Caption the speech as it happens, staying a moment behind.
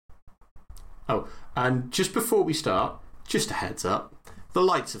Oh, and just before we start, just a heads up, the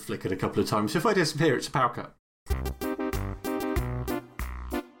lights have flickered a couple of times. So if I disappear, it's a power cut.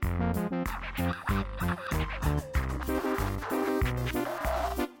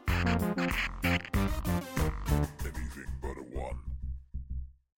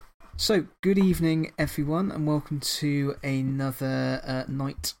 So, good evening, everyone, and welcome to another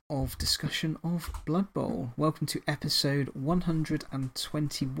night of discussion of Blood Bowl. Welcome to episode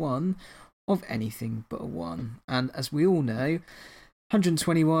 121 of Anything But a One. And as we all know,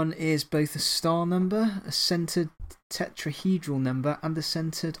 121 is both a star number, a centred tetrahedral number, and a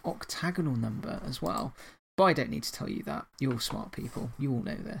centred octagonal number as well. But I don't need to tell you that. You're all smart people. You all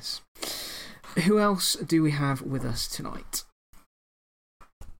know this. Who else do we have with us tonight?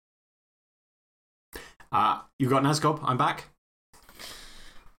 You've got Nazgob, I'm back.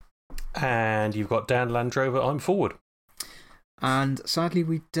 And you've got Dan Landrover, I'm forward. And sadly,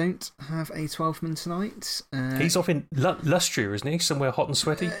 we don't have a 12-man tonight. He's off in Lustria, isn't he? Somewhere hot and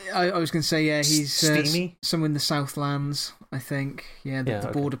sweaty? I was going to say, yeah, he's steamy. Somewhere in the Southlands, I think. Yeah, the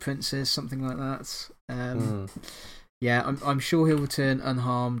okay. Border Princes, something like that. Yeah, I'm sure he'll return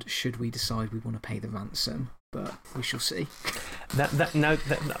unharmed should we decide we want to pay the ransom. But we shall see.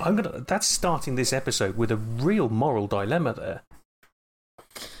 That's starting this episode with a real moral dilemma there.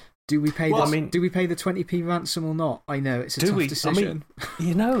 Do we pay do we pay the 20p ransom or not? I know it's a tough decision. I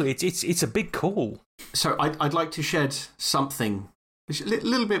mean, it's a big call. So I'd like to shed something, a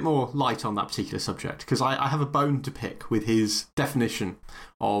little bit more light on that particular subject, because I have a bone to pick with his definition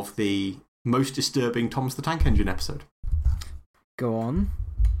of the most disturbing Thomas the Tank Engine episode. Go on.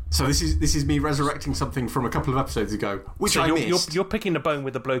 So this is me resurrecting something from a couple of episodes ago, which I missed. You're picking a bone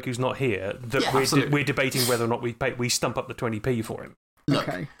with the bloke who's not here. We're debating whether or not we stump up the 20p for him. Look,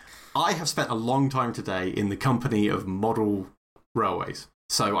 okay. I have spent a long time today in the company of model railways,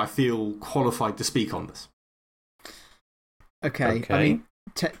 so I feel qualified to speak on this. Okay. I mean,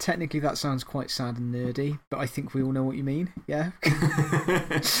 technically that sounds quite sad and nerdy, but I think we all know what you mean, yeah?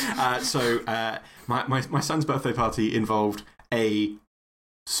 My son's birthday party involved a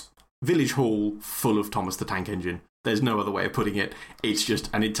village hall full of Thomas the Tank Engine. There's no other way of putting it. It's just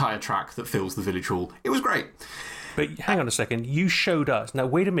an entire track that fills the village hall. It was great. But hang on a second. You showed us. Now,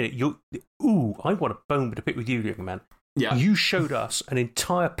 wait a minute. I want a bone to pick with you, young man. Yeah. You showed us an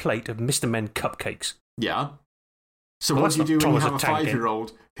entire plate of Mr. Men cupcakes. Yeah. So what do you do when you have a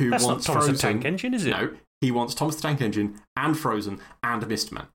 5-year-old who wants Frozen? That's not Thomas the Tank Engine, is it? No. He wants Thomas the Tank Engine and Frozen and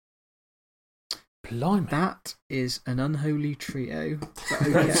Mr. Man. Blimey. That is an unholy trio.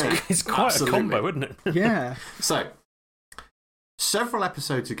 Okay. It's quite a combo, isn't it? Yeah. So, several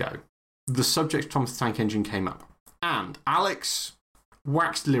episodes ago, the subject of Thomas the Tank Engine came up, and Alex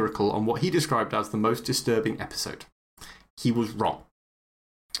waxed lyrical on what he described as the most disturbing episode. He was wrong.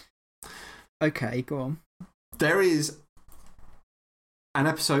 Okay, go on. There is an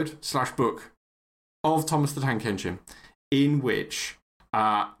episode / book of Thomas the Tank Engine in which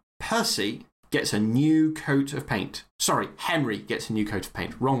Percy gets a new coat of paint. Sorry, Henry gets a new coat of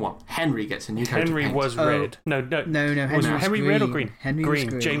paint. Wrong one. Henry gets a new coat of paint. Henry was red. No. Henry red or green? Henry green.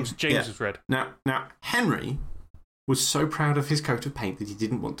 Was green. James was red. Now, Henry was so proud of his coat of paint that he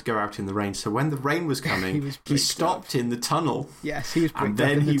didn't want to go out in the rain. So when the rain was coming, he stopped in the tunnel. Yes, he was bricked and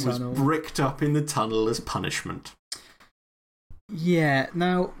then up in the he tunnel. was bricked up in the tunnel as punishment. Yeah,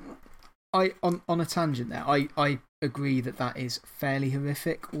 now, on a tangent there, I agree that is fairly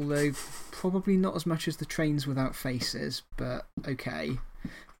horrific, although probably not as much as the Trains Without Faces, but okay.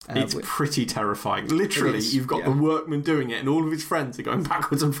 It's pretty terrifying. Literally, you've got the workman doing it, and all of his friends are going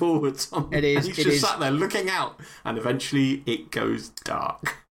backwards and forwards. It is. And he's just sat there looking out, and eventually it goes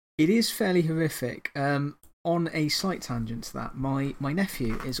dark. It is fairly horrific. On a slight tangent to that, my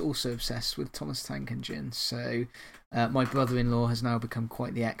nephew is also obsessed with Thomas Tank Engine, so my brother-in-law has now become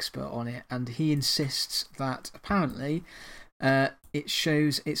quite the expert on it, and he insists that apparently it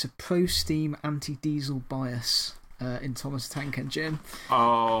shows it's a pro-steam anti-diesel bias in Thomas Tank Engine.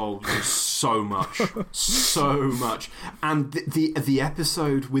 Oh, so much. So much. And the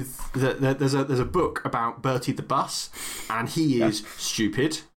episode with there's a book about Bertie the bus, and he is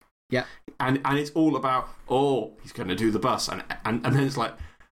stupid. Yeah. And it's all about, he's going to do the bus. And then it's like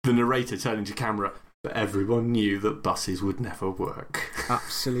the narrator turning to camera, but everyone knew that buses would never work.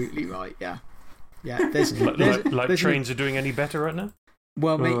 Absolutely right, yeah. Yeah. Like trains are doing any better right now?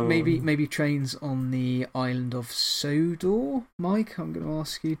 Well, maybe trains on the island of Sodor, Mike. I'm going to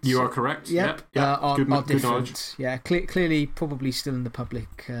ask you. You are correct. Yep. Are good different. Knowledge. Yeah, clearly, probably still in the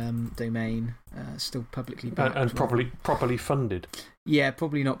public domain, still publicly backed. And properly funded. Yeah,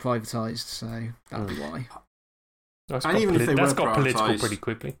 probably not privatised, so that'd be why. That's got political pretty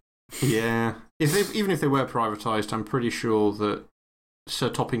quickly. Yeah. Even if they were privatised, I'm pretty sure that Sir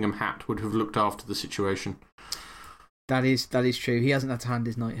Toppingham Hat would have looked after the situation. That is true. He hasn't had to hand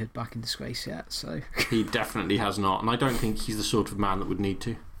his knighthood back in disgrace yet, so. He definitely has not, and I don't think he's the sort of man that would need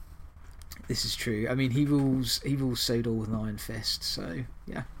to. This is true. I mean, he rules Sodor with an iron fist, so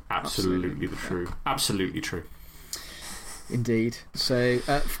yeah. Absolutely true. Absolutely true. Indeed. So,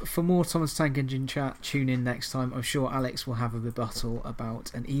 for more Thomas Tank Engine chat, tune in next time. I'm sure Alex will have a rebuttal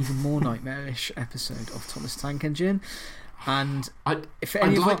about an even more nightmarish episode of Thomas Tank Engine. And I'd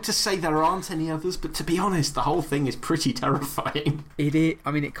like to say there aren't any others, but to be honest, the whole thing is pretty terrifying. It is.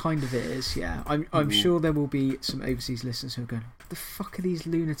 I mean, it kind of is, yeah. I'm sure there will be some overseas listeners who are going, what the fuck are these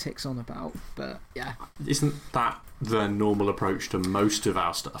lunatics on about? But yeah. Isn't that the normal approach to most of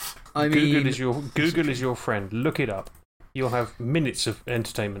our stuff? I mean, Google is your friend. Look it up. You'll have minutes of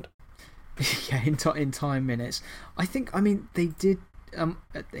entertainment. Yeah, in time minutes. I mean, they did.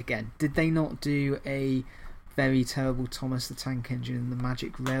 Again, did they not do a very terrible Thomas the Tank Engine and the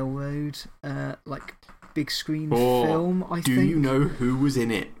Magic Railroad, like big screen film? Do you know who was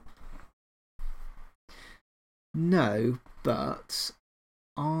in it? No, but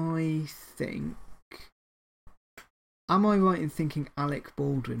I think. Am I right in thinking Alec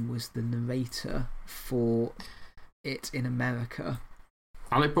Baldwin was the narrator for it in America?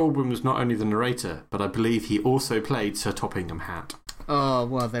 Alec Baldwin was not only the narrator, but I believe he also played Sir Toppingham Hat. Oh,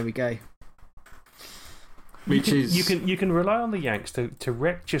 well, there we go. You can rely on the Yanks to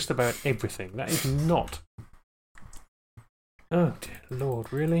wreck just about everything. That is not. Oh, dear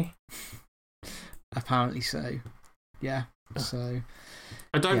Lord, really? Apparently so. Yeah. So.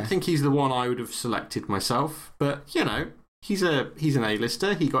 I don't think he's the one I would have selected myself, but, you know, he's an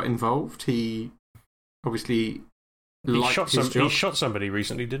A-lister. He got involved. He obviously liked his job. He shot somebody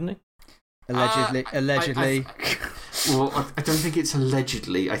recently, didn't he? Allegedly. Well, I don't think it's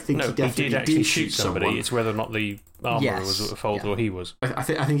allegedly. I think he definitely did actually shoot somebody. someone. It's whether or not the armourer was at fault or he was. I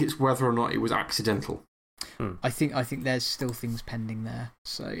think it's whether or not it was accidental. I think there's still things pending there.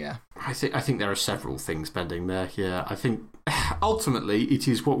 So, yeah. I think there are several things pending there, yeah. I think ultimately it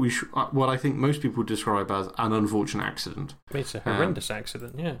is what I think most people describe as an unfortunate accident. It's a horrendous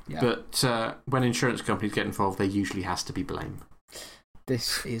accident, yeah. But when insurance companies get involved, there usually has to be blame.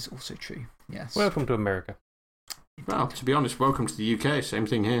 This is also true, yes. Welcome to America. Well, to be honest, welcome to the UK. Same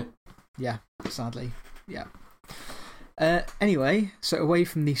thing here. Yeah, sadly. Yeah. Anyway, so away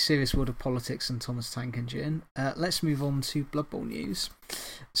from the serious world of politics and Thomas Tank Engine, let's move on to Blood Bowl news.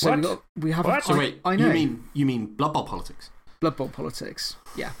 So we have. So wait, I know. You mean Blood Bowl politics? Blood Bowl politics.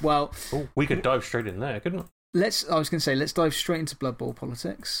 Yeah. Well, we could dive straight in there, couldn't we? I was going to say, let's dive straight into Blood Bowl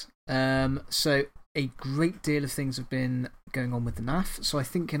politics. So a great deal of things have been going on with the NAF. So I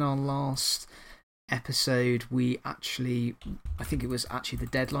think in our last episode, I think it was actually the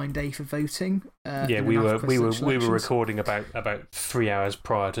deadline day for voting. Yeah, we were recording about 3 hours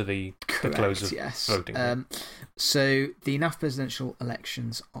prior to the close of voting. So the NAF presidential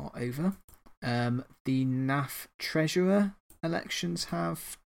elections are over. The NAF treasurer elections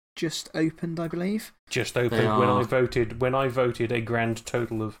have just opened, I believe. Just opened when I voted. A grand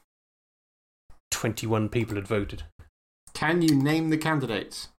total of 21 people had voted. Can you name the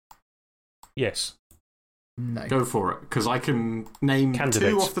candidates? Yes. No. Go for it, because I can name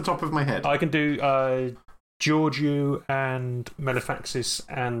two off the top of my head. I can do Georgiou and Melifaxis,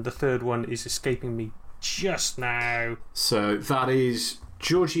 and the third one is escaping me just now. So that is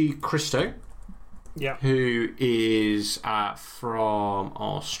Georgie Christo, who is from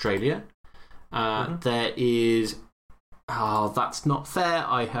Australia. There is. Oh, that's not fair.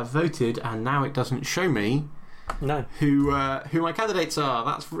 I have voted, and now it doesn't show me. No. Who my candidates are.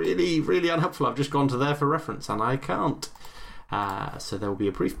 That's really, really unhelpful. I've just gone to there for reference and I can't. So there will be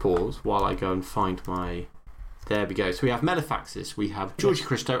a brief pause while I go and find my. There we go. So we have Melifaxis, we have Georgie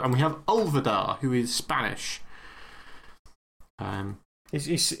Christo, and we have Olvidar, who is Spanish.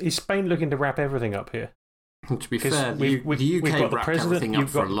 Is Spain looking to wrap everything up here? To be fair, the UK wrapped everything up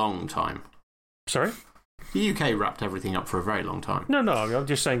for a long time. Sorry? The UK wrapped everything up for a very long time. No, I'm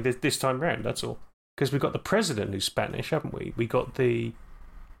just saying this time round, that's all. Because we've got the president who's Spanish, haven't we? We got the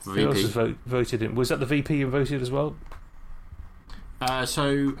VP. Who else has voted in? Was that the VP who voted as well?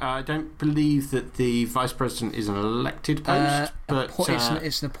 So I don't believe that the vice president is an elected post, but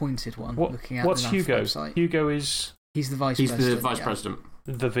it's an appointed one. What's Hugo? Website. Hugo is. He's the vice president. He's the vice president.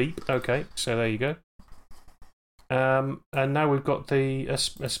 The VP. Okay, so there you go. And now we've got a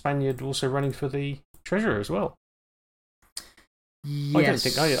Spaniard also running for the treasurer as well.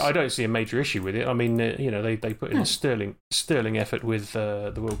 Yes. I don't see a major issue with it. I mean, they put in a sterling effort with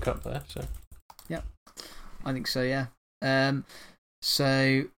the World Cup there. So. Yeah, I think so. Yeah.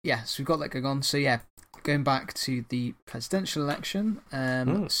 So, yeah, so we've got that going on. So, yeah, going back to the presidential election.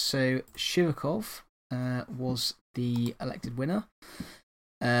 So, Shirokov was the elected winner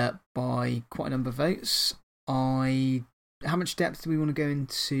by quite a number of votes. How much depth do we want to go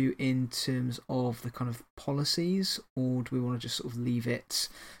into in terms of the kind of policies, or do we want to just sort of leave it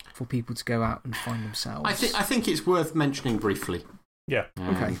for people to go out and find themselves? I think it's worth mentioning briefly. Yeah.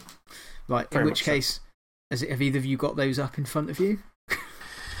 Okay. Right, in which case, have either of you got those up in front of you?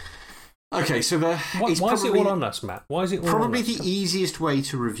 Okay, so why is it all on us, Matt? Why is it all probably on us? The easiest way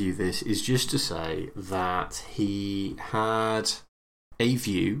to review this is just to say that he had a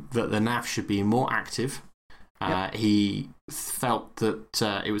view that the NAF should be more active. Yep. He felt that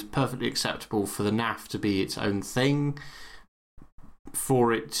it was perfectly acceptable for the NAF to be its own thing,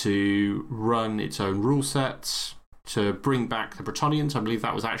 for it to run its own rule sets, to bring back the Bretonnians. I believe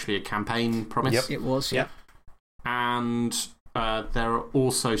that was actually a campaign promise. Yep, it was, yeah. And there are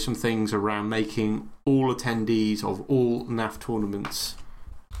also some things around making all attendees of all NAF tournaments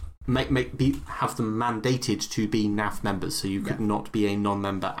have them mandated to be NAF members, so you could not be a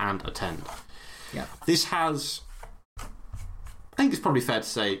non-member and attend. Yeah. This has, I think it's probably fair to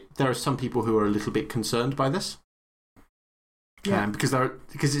say, there are some people who are a little bit concerned by this. Yeah. Because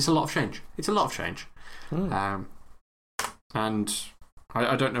it's a lot of change. It's a lot of change. And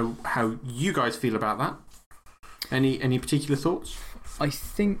I don't know how you guys feel about that. Any particular thoughts? I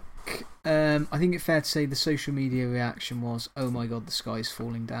think it's fair to say the social media reaction was, oh my God, the sky's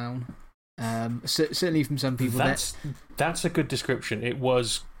falling down. Certainly from some people. That's a good description. It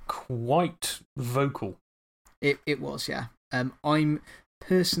was quite vocal. It was, yeah. I'm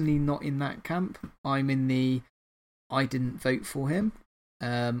personally not in that camp. I'm in the I didn't vote for him.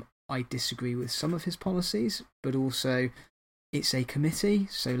 I disagree with some of his policies, but also it's a committee,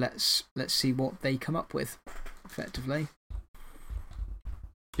 so let's see what they come up with, effectively.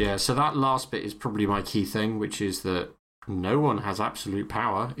 Yeah, so that last bit is probably my key thing, which is that no one has absolute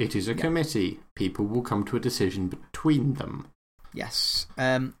power. It is a committee. People will come to a decision between them. Yes.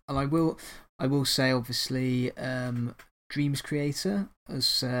 And I will say, obviously, Dream's creator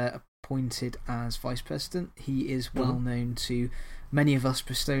was appointed as vice president. He is well known to many of us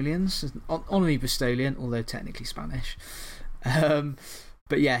Bristolians, honorary Bristolian, although technically Spanish.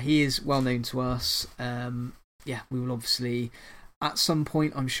 But yeah, he is well known to us. We will obviously, at some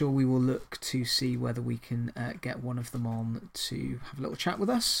point, I'm sure we will look to see whether we can get one of them on to have a little chat with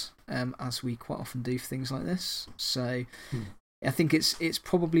us, as we quite often do for things like this. So I think it's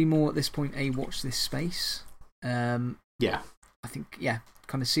probably more at this point a watch this space. I think,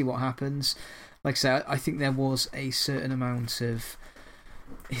 kind of see what happens. Like I said, I think there was a certain amount of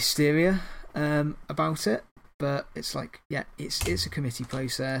hysteria about it, but it's like, it's a committee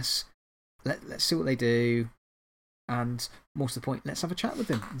process. Let's see what they do. And more to the point, let's have a chat with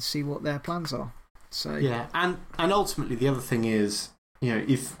them and see what their plans are. So yeah, and ultimately the other thing is,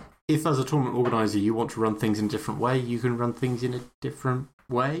 if as a tournament organizer you want to run things in a different way, you can run things in a different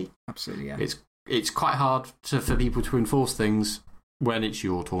way. Absolutely, yeah. It's quite hard for people to enforce things when it's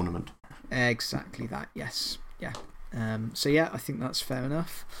your tournament. Exactly that, yes. Yeah. So I think that's fair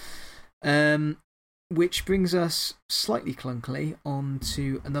enough. Which brings us slightly clunkily on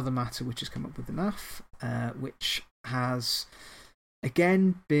to another matter which has come up with the NAF, which has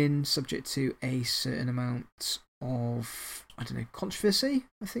again been subject to a certain amount of, controversy,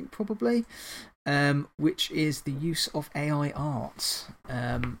 I think probably, which is the use of AI art,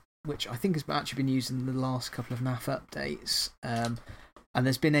 which I think has actually been used in the last couple of NAF updates. And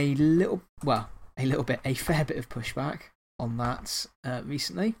there's been a fair bit of pushback on that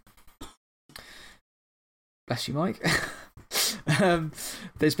recently. Bless you, Mike.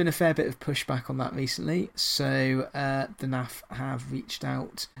 There's been a fair bit of pushback on that recently. So the NAF have reached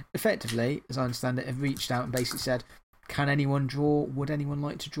out, effectively, as I understand it, have reached out and basically said, can anyone draw? Would anyone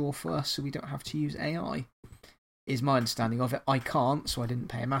like to draw for us so we don't have to use AI? Is my understanding of it. I can't, so I didn't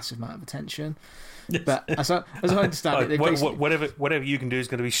pay a massive amount of attention. But as I understand it, whatever you can do is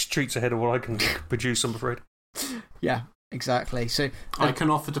going to be streets ahead of what I can produce, I'm afraid. Yeah, exactly. So I can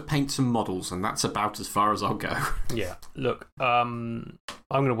offer to paint some models, and that's about as far as I'll go. Yeah, look, I'm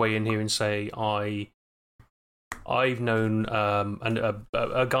going to weigh in here and say I've known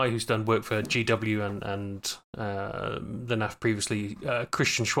a guy who's done work for GW and the NAF previously,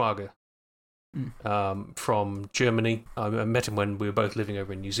 Christian Schwager. From Germany. I met him when we were both living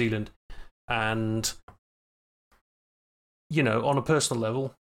over in New Zealand. And, on a personal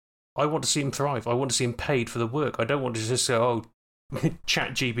level, I want to see him thrive. I want to see him paid for the work. I don't want to just say, oh,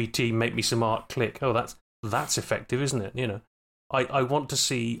 ChatGPT, make me some art, click. Oh, that's effective, isn't it? I want to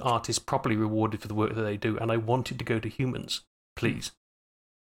see artists properly rewarded for the work that they do, and I want it to go to humans. please.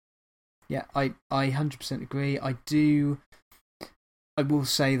 Yeah, I 100% agree. I will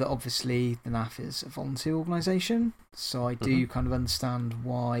say that obviously the NAF is a volunteer organisation, so I do kind of understand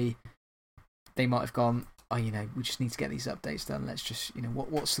why they might have gone, oh, you know, we just need to get these updates done. Let's just, you know,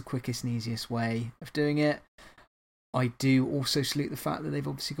 what's the quickest and easiest way of doing it? I do also salute the fact that they've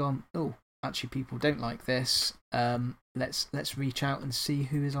obviously gone, oh, actually people don't like this. Let's reach out and see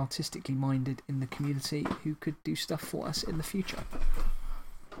who is artistically minded in the community who could do stuff for us in the future.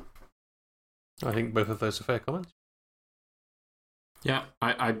 I think both of those are fair comments. Yeah,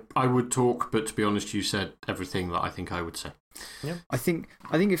 I would talk, but to be honest, you said everything that I think I would say. Yeah. I think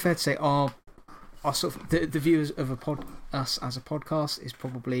it's fair to say our sort of the viewers of us as a podcast is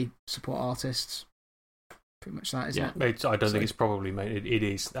probably support artists. Pretty much that, isn't it? I don't think it's probably, mate. It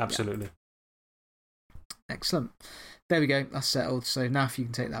is, absolutely. Yeah. Excellent. There we go. That's settled. So now if you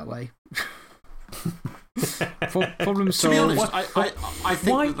can take that away. Problem solved. To be honest, I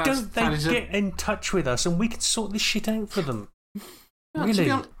think why don't they get in touch with us and we can sort this shit out for them? Yeah, really? To be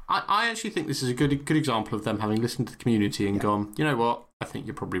honest, I actually think this is a good example of them having listened to the community and gone, you know what, I think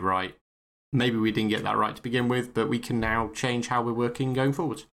you're probably right. Maybe we didn't get that right to begin with, but we can now change how we're working going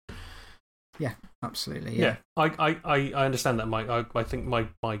forward. Yeah, absolutely. Yeah. I understand that, Mike. I think my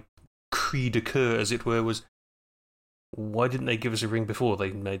cri de coeur, as it were, was why didn't they give us a ring before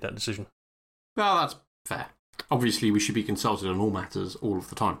they made that decision? Well, that's fair. Obviously, we should be consulted on all matters all of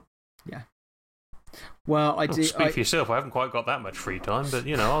the time. Yeah. Well, Speak for yourself. I haven't quite got that much free time, but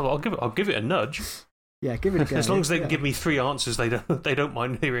you know, I'll give it a nudge. Yeah, give it a go. As long as they can give me 3 answers, they don't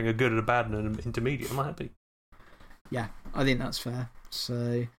mind hearing a good and a bad and an intermediate. I'm happy. Yeah, I think that's fair.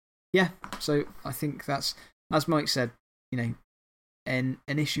 So, yeah, so I think that's, as Mike said, you know, an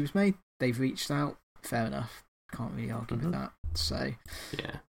issue was made. They've reached out. Fair enough. Can't really argue with that. So,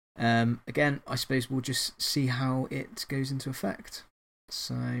 yeah. Again, I suppose we'll just see how it goes into effect.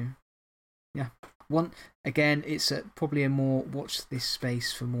 So, yeah. Again, it's probably a more watch this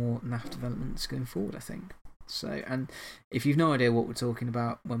space for more NAF developments going forward, I think. So, and if you've no idea what we're talking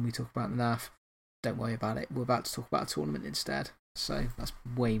about when we talk about the NAF, don't worry about it. We're about to talk about a tournament instead. So that's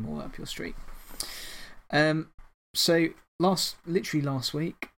way more up your street. So literally last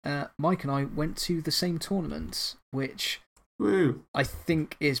week, Mike and I went to the same tournament, which I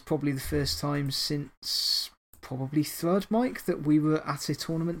think is probably the first time since probably third, Mike, that we were at a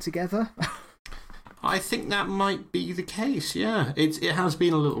tournament together. I think that might be the case, yeah. It has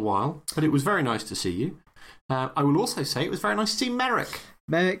been a little while, but it was very nice to see you. I will also say it was very nice to see Merrick.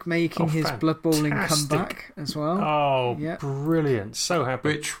 Merrick making his Blood Bowling comeback as well. Oh, yeah. Brilliant. So happy.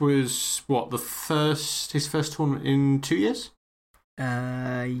 Which was, what, his first tournament in 2 years?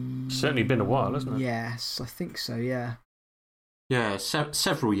 Certainly been a while, hasn't it? Yes, I think so, yeah. Yeah,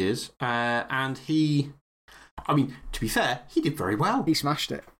 several years. And he, I mean, to be fair, he did very well. He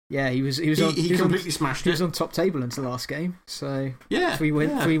smashed it. Yeah, he completely smashed it. He was on top table until the last game. So, yeah, 3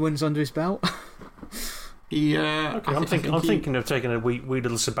 wins under his belt. I'm thinking of taking a wee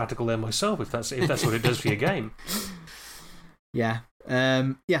little sabbatical there myself, if that's what it does for your game. Yeah.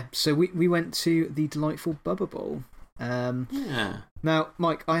 So we went to the delightful Bubba Bowl. Now,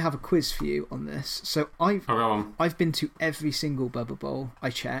 Mike, I have a quiz for you on this. So I've been to every single Bubba Bowl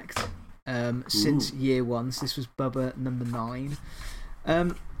I checked since year 1. So this was Bubba number 9.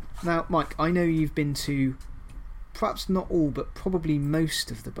 Now, Mike, I know you've been to perhaps not all, but probably most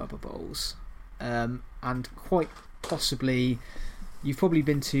of the Bubba Bowls. And quite possibly, you've probably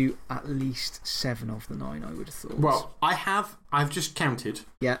been to at least 7 of the 9, I would have thought. Well, I've just counted.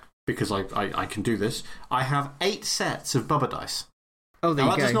 Yeah. Because I can do this. I have 8 sets of Bubba dice. Oh, there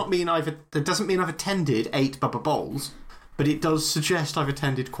you go. That doesn't mean I've attended 8 Bubba Bowls, but it does suggest I've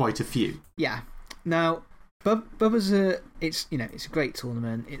attended quite a few. Yeah. Now, Bubba's it's a great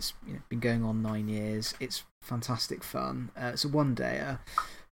tournament. It's been going on 9 years. It's fantastic fun. It's a one-dayer.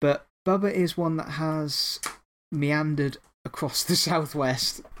 But Bubba is one that has meandered across the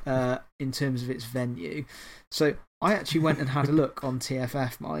southwest in terms of its venue. So I actually went and had a look on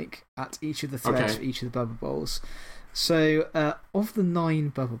TFF, Mike, at each of the threads for each of the Bubba Bowls. So of the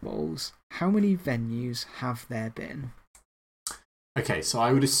 9 Bubba Bowls, how many venues have there been? Okay, so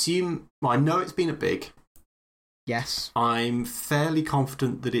I would assume, well, I know it's been at Big. Yes. I'm fairly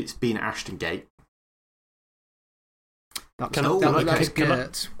confident that it's been Ashton Gate. Can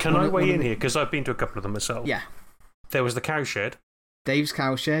I weigh in here? Because I've been to a couple of them myself. Yeah. There was the Cowshed. Dave's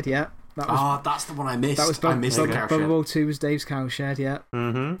Cowshed, yeah. That's the one I missed. I missed the Cowshed. Bubba Bowl 2 was Dave's Cowshed, yeah.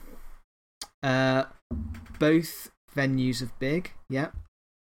 Both venues of Big, yeah.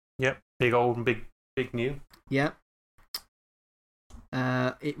 Yep. Big old and big new. Yeah.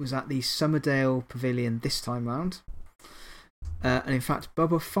 It was at the Summerdale Pavilion this time round. And in fact,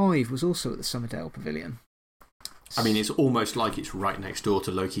 Bubba 5 was also at the Summerdale Pavilion. I mean, it's almost like it's right next door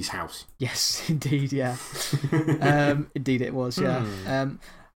to Loki's house. Yes, indeed, yeah. Indeed it was, yeah.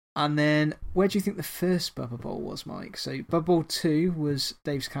 And then, where do you think the first Bubba Bowl was, Mike? So, Bubba Bowl 2 was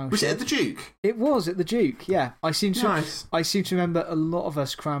Dave's Cowshed. Was it at the Duke? It was at the Duke, yeah. I seem to Nice. Remember a lot of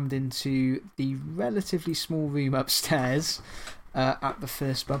us crammed into the relatively small room upstairs at the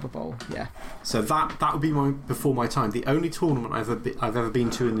first Bubba Bowl, yeah. So that would be before my time. The only tournament I've ever been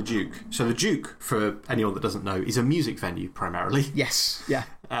to in the Duke. So the Duke, for anyone that doesn't know, is a music venue primarily. Yes, yeah.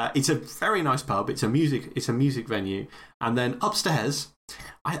 It's a very nice pub. It's a music venue, and then upstairs,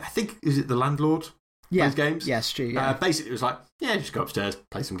 I think is it the landlord plays games? Yes, true. Yeah. Basically, it was like, yeah, just go upstairs,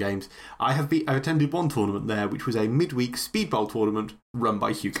 play some games. I've attended one tournament there, which was a midweek speedball tournament run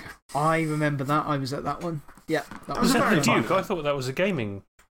by Hugo. I remember that. I was at that one. Yeah, that was that very the Duke? fun. I thought that was a gaming.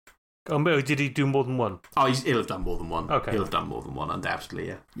 Did he do more than one? Oh, he'll have done more than one. Okay. He'll have done more than one, undoubtedly,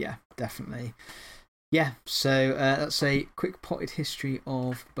 yeah. Yeah, definitely. Yeah, so that's a quick potted history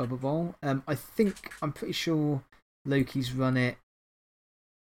of Bubba Bowl. I'm pretty sure Loki's run it.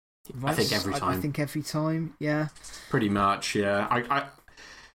 I think every time. I think every time, yeah. Pretty much, yeah.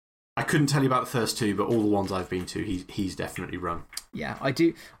 I couldn't tell you about the first two, but all the ones I've been to, he's definitely run. Yeah, I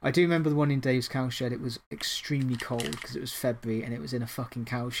do remember the one in Dave's Cowshed. It was extremely cold because it was February and it was in a fucking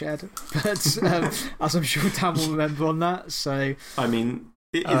cowshed. But as I'm sure Dan will remember on that, so. I mean,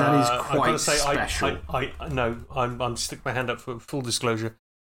 that is quite special. special. I'm sticking my hand up for full disclosure.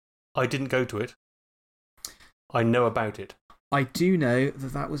 I didn't go to it. I know about it. I do know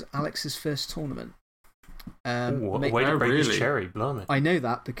that was Alex's first tournament. Way to break his cherry, blimey. I know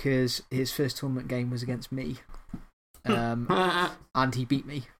that because his first tournament game was against me. And he beat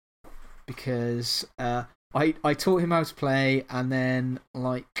me. Because I taught him how to play, and then,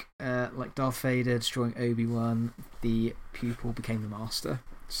 like Darth Vader destroying Obi-Wan, the pupil became the master.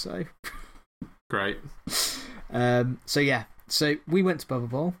 So. Great. So, yeah. So, we went to Bubba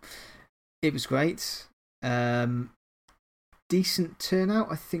Bowl. It was great. Decent turnout,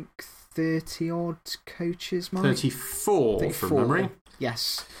 I think 30 odd coaches, Mike. 34 from memory.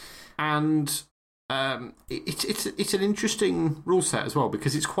 Yes. And it's an interesting rule set as well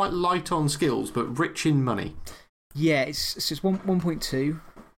because it's quite light on skills but rich in money. Yeah, it's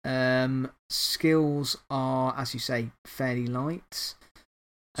 1.2. Skills are, as you say, fairly light.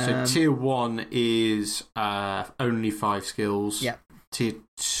 So tier 1 is only 5 skills. Yeah. Tier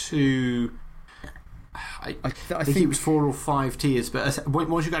 2. I think it was 4 or 5 tiers, but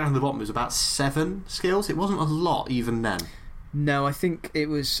once you go down to the bottom, it was about 7 skills. It wasn't a lot even then. No, I think it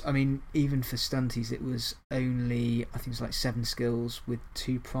was, I mean, even for stunties, it was only, I think it was like 7 skills with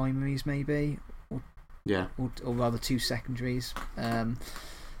 2 primaries, maybe. Yeah. Or rather 2 secondaries.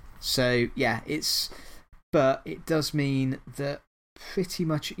 So, yeah, but it does mean that pretty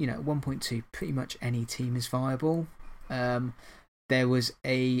much, 1.2, pretty much any team is viable. There was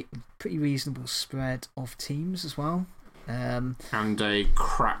a pretty reasonable spread of teams as well. And a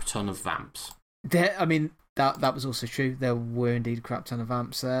crap ton of vamps. That was also true. There were indeed a crap ton of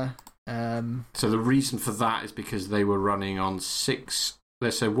vamps there. So the reason for that is because they were running on 6.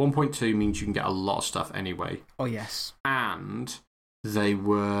 Let's say 1.2 means you can get a lot of stuff anyway. Oh, yes. And they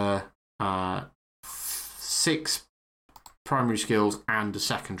were 6 primary skills and a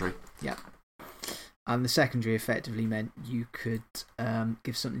secondary. Yeah. And the secondary effectively meant you could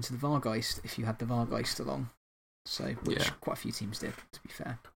give something to the Vargeist if you had the Vargeist along. So, which quite a few teams did, to be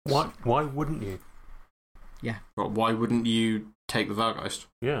fair. Why wouldn't you? Yeah. Well, why wouldn't you take the Vargeist?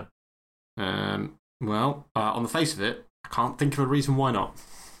 Yeah. Well, on the face of it, I can't think of a reason why not.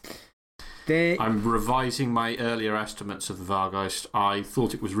 I'm revising my earlier estimates of the Vargeist. I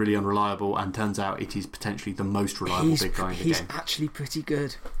thought it was really unreliable, and turns out it is potentially the most reliable big guy in the game. He's actually pretty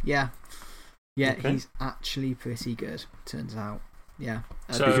good. Yeah. Yeah, okay. He's actually pretty good, turns out. Yeah.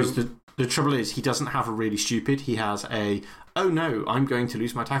 Because the trouble is, he doesn't have a really stupid. He has oh no, I'm going to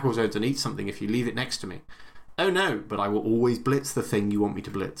lose my tackle zones and eat something if you leave it next to me. Oh no, but I will always blitz the thing you want me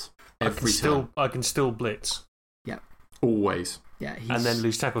to blitz. Every time. I can still blitz. Yeah. Always. Yeah. And then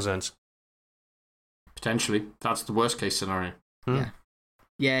lose tackle zones. Potentially. That's the worst case scenario. Yeah.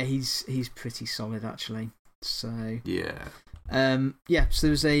 Yeah, he's pretty solid, actually. So. Yeah. Yeah, so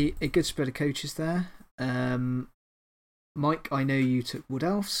there was a good spread of coaches there. Mike, I know you took Wood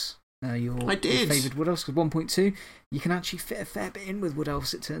Elves. Your favoured Wood Elves, because 1.2, you can actually fit a fair bit in with Wood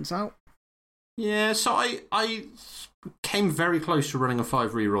Elves, it turns out. Yeah, so I came very close to running a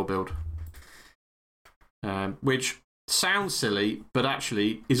 5 reroll build. Which sounds silly, but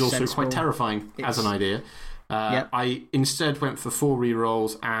actually is also quite terrifying as an idea. I instead went for 4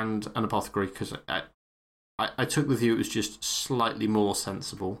 rerolls and an apothecary because I took the view it was just slightly more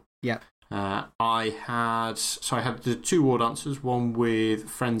sensible. Yeah. I had the 2 War Dancers, one with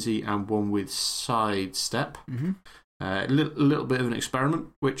Frenzy and one with Sidestep. A little bit of an experiment,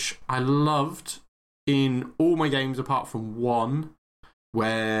 which I loved in all my games apart from one,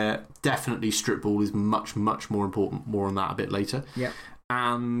 where definitely Strip Ball is much, much more important. More on that a bit later. Yeah.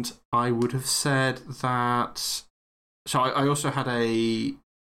 And I would have said that. So I also had a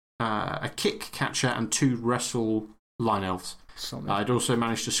kick catcher and 2 wrestle line elves. I'd also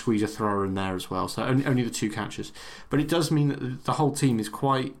managed to squeeze a thrower in there as well, so only the 2 catchers. But it does mean that the whole team is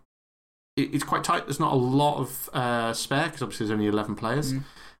quite. It's quite tight. There's not a lot of spare because obviously there's only 11 players.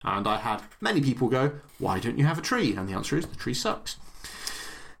 And I had many people go, "Why don't you have a tree?" And the answer is the tree sucks.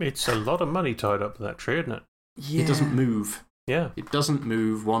 It's a lot of money tied up in that tree, isn't it? Yeah. It doesn't move. Yeah. It doesn't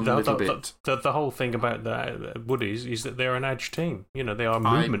move one little bit. The whole thing about the Woodies is that they're an edge team. You know, they are a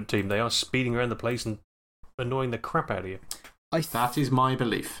movement team. They are speeding around the place and annoying the crap out of you. That is my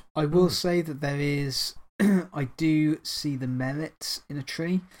belief. I will say that there is. I do see the merit in a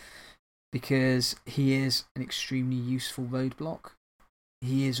tree because he is an extremely useful roadblock.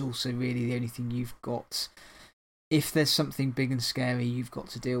 He is also really the only thing you've got. If there's something big and scary you've got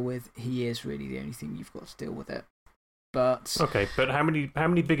to deal with, he is really the only thing you've got to deal with it. But okay, but how many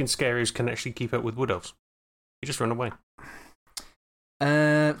big and scaries can actually keep up with Wood Elves? You just run away.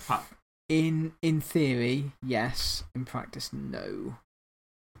 In theory, yes. In practice, no.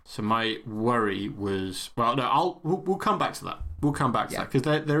 So my worry was, well, no, we'll come back to that. We'll come back to that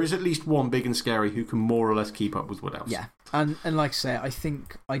because there is at least one big and scary who can more or less keep up with Wood Elves. Yeah, and like I say, I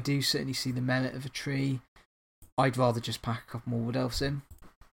think I do certainly see the merit of a tree. I'd rather just pack a couple more Wood Elves in,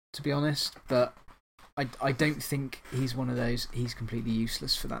 to be honest. But I don't think he's one of those. He's completely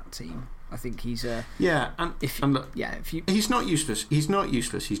useless for that team. I think he's a he's not useless. He's not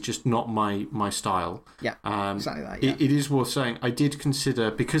useless. He's just not my style. Yeah, exactly that. Yeah. It is worth saying. I did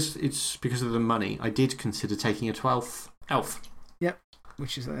consider because of the money. I did consider taking a 12th elf. Yep,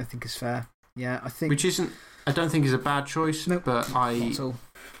 which is I think is fair. Yeah, I think I don't think is a bad choice. Nope, but not at all.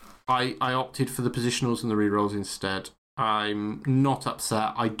 I opted for the positionals and the rerolls instead. I'm not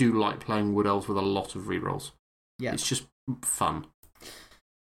upset. I do like playing Wood Elves with a lot of rerolls. Yeah, it's just fun.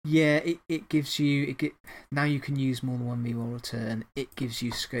 Yeah, it gives you now you can use more than one reroll a turn. It gives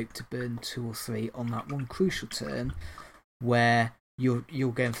you scope to burn 2 or 3 on that one crucial turn where you're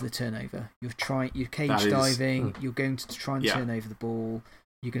going for the turnover. You're cage diving. You're going to try and turn over the ball.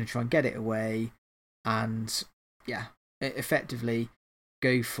 You're going to try and get it away, and effectively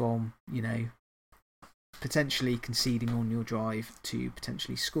go from potentially conceding on your drive to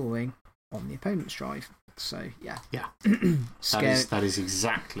potentially scoring on the opponent's drive. So, yeah. That is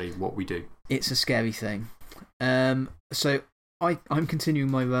exactly what we do. It's a scary thing. So, I'm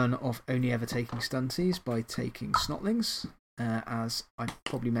continuing my run of only ever taking stunties by taking Snotlings. As I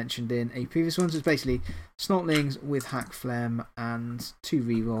probably mentioned in a previous one. So it's basically Snotlings with Hack Phlegm and 2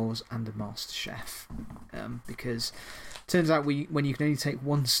 rerolls and a Master Chef. Because it turns out when you can only take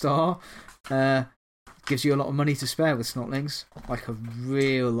 1 star, gives you a lot of money to spare with Snotlings. Like a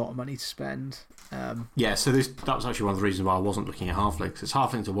real lot of money to spend. So that was actually one of the reasons why I wasn't looking at Halflings. Because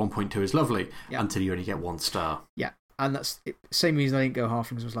Halflings at 1.2 is lovely until you only get 1 star. Yeah, and that's the same reason I didn't go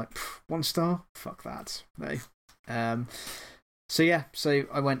Halflings. I was like, 1 star? Fuck that. No. So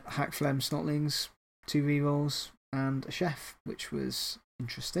I went Hack Phlegm, Snotlings, 2 rerolls, and a Chef, which was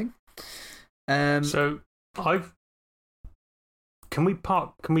interesting. So can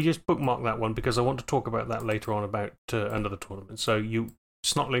we just bookmark that one because I want to talk about that later on about another tournament. So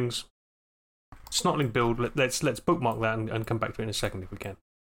Snotling build. Let's bookmark that and come back to it in a second if we can.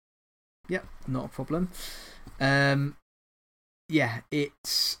 Yep, not a problem. I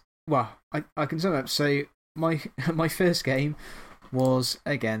can sum up. So my first game was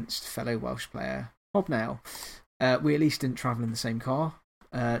against fellow Welsh player Hobnail. We at least didn't travel in the same car,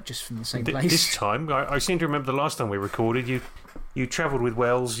 just from the same place. This time, I seem to remember the last time we recorded, you travelled with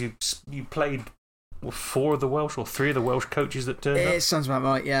Wells. You played 4 of the Welsh or 3 of the Welsh coaches that turned up. It sounds about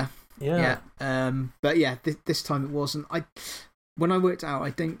right. Yeah. But yeah, this time it wasn't. When I worked out,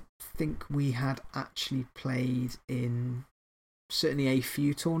 I don't think we had actually played in certainly a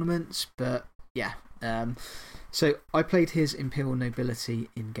few tournaments, but yeah. So I played his Imperial Nobility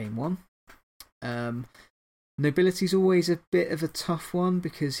in game 1. Nobility's always a bit of a tough one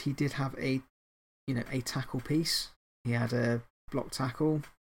because he did have a tackle piece. He had a block tackle.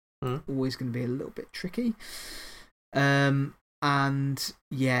 Always going to be a little bit tricky. And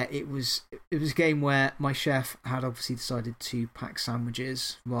yeah, it was a game where my chef had obviously decided to pack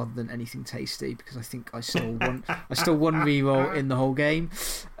sandwiches rather than anything tasty, because I think I stole one reroll in the whole game.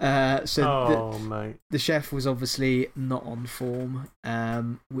 Mate. The chef was obviously not on form,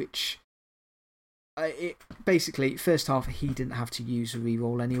 which basically, first half, he didn't have to use a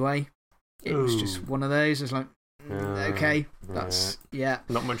reroll anyway. It was just one of those. I was like, okay, that's, yeah.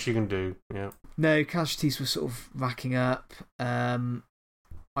 Not much you can do, yeah. No, casualties were sort of racking up.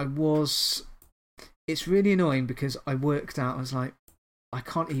 It's really annoying because I worked out, I was like, I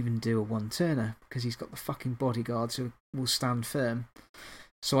can't even do a one-turner because he's got the fucking bodyguards who will stand firm.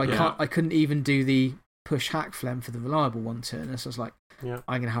 So I couldn't even do the push hack phlegm for the reliable one-turner. So I was like, I'm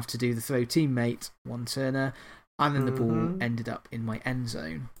going to have to do the throw teammate one-turner. And then the ball ended up in my end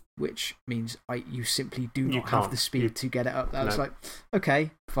zone, which means you simply do not have the speed to get it up there. I was like,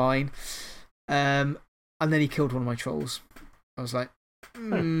 okay, fine. And then he killed one of my trolls. I was like,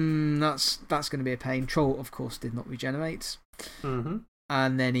 that's going to be a pain. Troll, of course, did not regenerate. And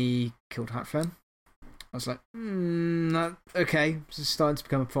then he killed Hatflem. I was like, okay, this is starting to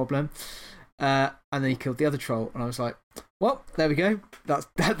become a problem. And then he killed the other troll, and I was like, well, there we go.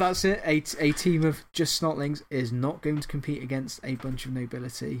 That's it. A team of just snotlings is not going to compete against a bunch of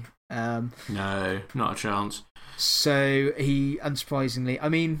nobility. No, not a chance. So he, unsurprisingly, I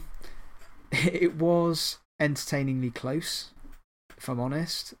mean, it was entertainingly close, if I'm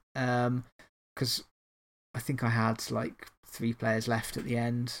honest. Because I think I had like 3 players left at the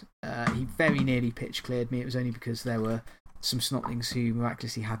end. He very nearly pitch cleared me. It was only because there were some snotlings who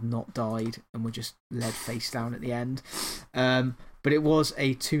miraculously had not died and were just led face down at the end. But it was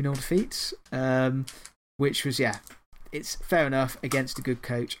a 2-0 defeat, which was, it's fair enough against a good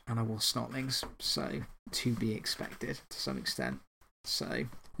coach, and I was snotlings, so to be expected to some extent. So.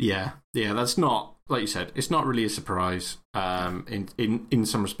 Yeah, that's not, like you said, it's not really a surprise in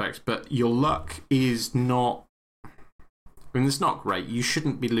some respects, but your luck is not. I mean, it's not great. You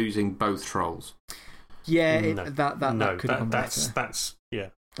shouldn't be losing both trolls. Yeah, that could have gone better.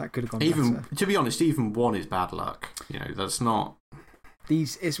 That could have gone better. To be honest, even one is bad luck. You know, that's not.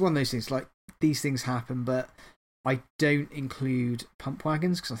 It's one of those things, like, these things happen, but I don't include pump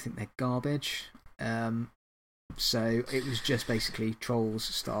wagons because I think they're garbage. So it was just basically trolls,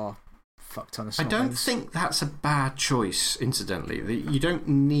 star, fuck ton of snotlings. I don't think that's a bad choice, incidentally. You don't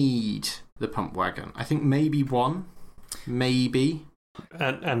need the pump wagon. I think maybe one. Maybe.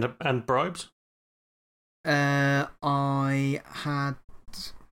 And bribes? I had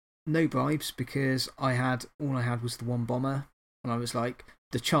no bribes because all I had was the one bomber, and I was like,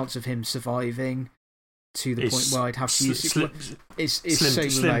 the chance of him surviving to the point where I'd have to use it is so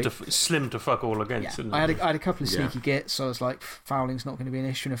remote. Slim to fuck all against. Yeah. I had a couple of sneaky gets, so I was like, fouling's not going to be an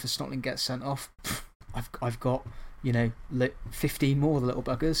issue, and if a snotling gets sent off, I've got 15 more of the little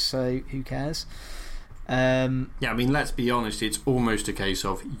buggers, so who cares? I mean, let's be honest, it's almost a case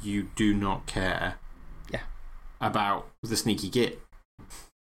of you do not care about the sneaky git.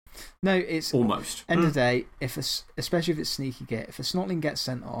 No, it's almost. End of the day, especially if it's sneaky git, if a snotling gets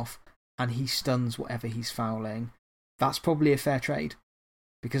sent off and he stuns whatever he's fouling, that's probably a fair trade.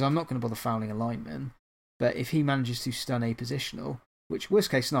 Because I'm not going to bother fouling a lineman, but if he manages to stun a positional, which,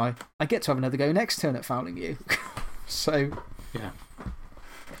 worst case scenario, I get to have another go next turn at fouling you. So.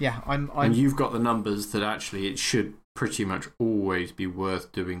 Yeah, And you've got the numbers that actually it should pretty much always be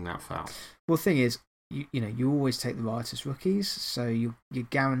worth doing that foul. Well, the thing is, you always take the riotous rookies, so you're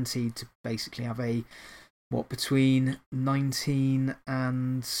guaranteed to basically have between 19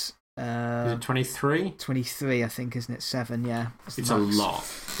 and. Is it 23? 23, I think, isn't it? 7, yeah. It's a lot.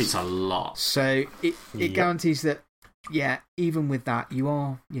 It's a lot. So it guarantees that, even with that, you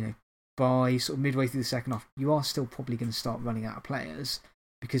are, by sort of midway through the second half, you are still probably going to start running out of players.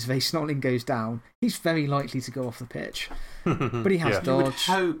 Because if a snotling goes down, he's very likely to go off the pitch. But he has dodge. You would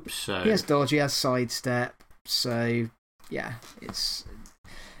hope so. He has dodge, he has sidestep. So,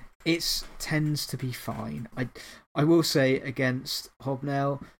 it tends to be fine. I will say, against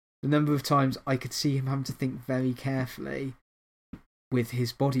Hobnail, the number of times I could see him having to think very carefully with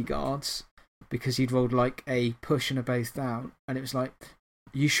his bodyguards, because he'd rolled like a push and a both down. And it was like,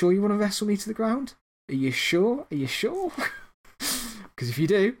 are you sure you want to wrestle me to the ground? Are you sure? Are you sure? Because if you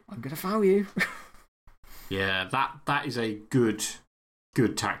do, I'm going to foul you. Yeah, that is a good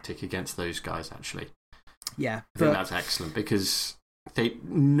tactic against those guys, actually. Yeah. I think that's excellent because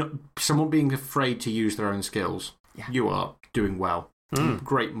someone being afraid to use their own skills, you are doing well.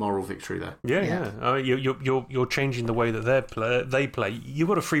 Great moral victory there. Yeah. You're changing the way that they play. You've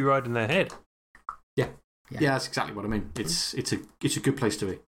got a free ride in their head. Yeah, that's exactly what I mean. It's a good place to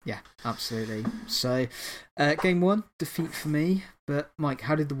be. Yeah, absolutely. So, game 1, defeat for me. But, Mike,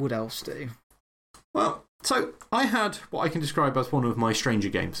 how did the Wood Elves do? Well, so I had what I can describe as one of my stranger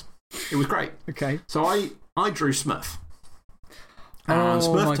games. It was great. Okay. So I drew Smurf. And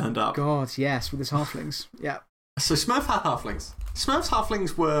Smurf turned up. Oh, my God, yes, with his halflings. Yeah. So Smurf had halflings. Smurf's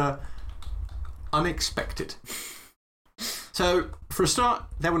halflings were unexpected. So, for a start,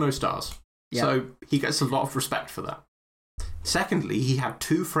 there were no stars. Yeah. So, he gets a lot of respect for that. Secondly, he had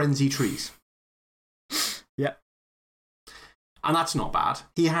 2 frenzy trees. Yeah. And that's not bad.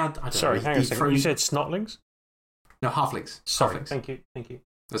 He had. I don't Sorry, know, hang on a second. You said snotlings? No, halflings. Sorry, Halflings. thank you. Thank you.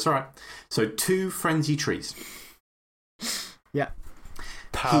 That's all right. So, 2 frenzy trees. Yeah.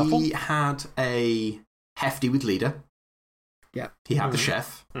 Powerful. He had a hefty with leader. Yeah. He had the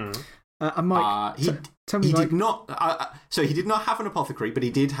chef. And Mike, tell me, he Mike. did not. So he did not have an apothecary, but he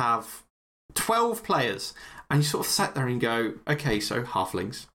did have 12 players. And you sort of sat there and go, okay, so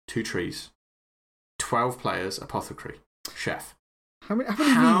halflings, 2 trees, 12 players, apothecary, chef. How many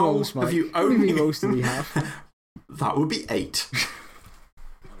rerolls, Mike? Have you How many rerolls do we have? That would be 8.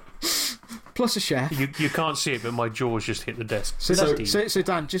 Plus a chef. You can't see it, but my jaws just hit the desk. So,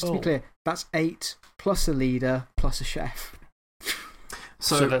 Dan, just to be clear, that's 8 plus a leader plus a chef.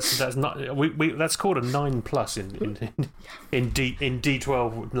 So that's not that's called a 9+ in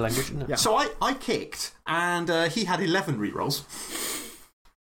D12 language. Isn't it? Yeah. So I kicked, and he had 11 rerolls.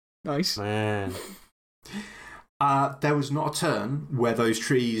 Nice. Man. There was not a turn where those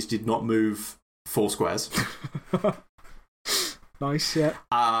trees did not move 4 squares. Nice, yeah.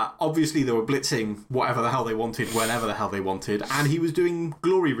 Obviously, they were blitzing whatever the hell they wanted, whenever the hell they wanted, and he was doing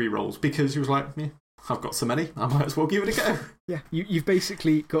glory rerolls because he was like, yeah, I've got so many, I might as well give it a go. Yeah, you've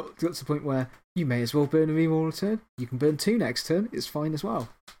basically got to the point where you may as well burn a reroll a turn. You can burn 2 next turn, it's fine as well.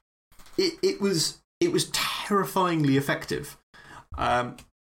 It was terrifyingly effective.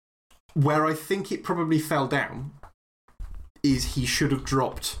 Where I think it probably fell down is he should have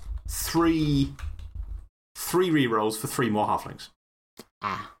dropped 3 rerolls for 3 more halflings.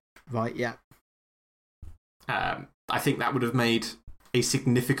 Right, yeah. I think that would have made a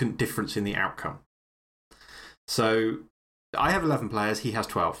significant difference in the outcome. So, I have 11 players, he has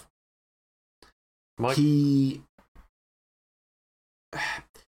 12. Mike?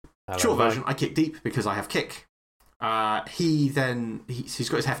 Short version, I kick deep because I have kick. He's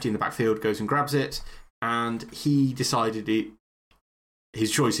got his hefty in the backfield, goes and grabs it, and he decided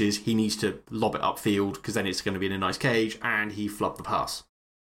his choice is he needs to lob it upfield because then it's going to be in a nice cage, and he flubbed the pass.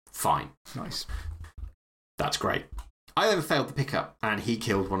 Fine. Nice. That's great. I then failed the pickup, and he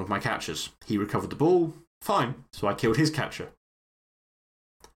killed one of my catchers. He recovered the ball. Fine. So I killed his catcher.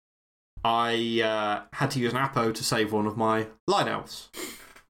 I had to use an Apo to save one of my line elves.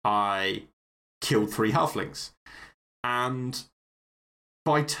 I killed 3 halflings. And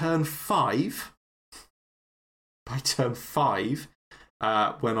by turn 5,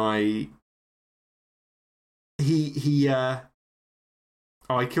 when I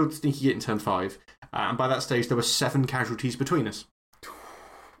killed Sneaky Git in turn 5, and by that stage there were 7 casualties between us.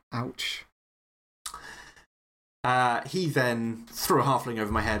 Ouch. He then threw a halfling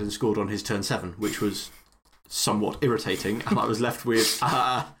over my head and scored on his turn 7, which was somewhat irritating, and I was left with,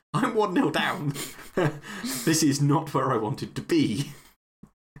 I'm 1-0 down. This is not where I wanted to be.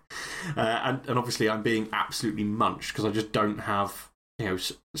 And obviously I'm being absolutely munched because I just don't have,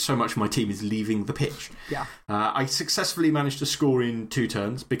 so much of my team is leaving the pitch. Yeah. I successfully managed to score in 2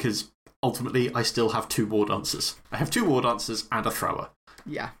 turns because ultimately I still have 2 war dancers. I have 2 war dancers and a thrower.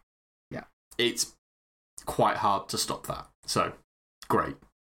 Yeah. Yeah. It's quite hard to stop that. So, great.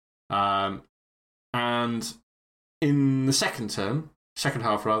 And in the second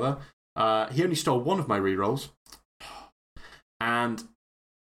half rather, he only stole 1 of my rerolls. And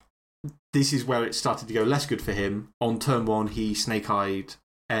this is where it started to go less good for him. On turn 1, he snake-eyed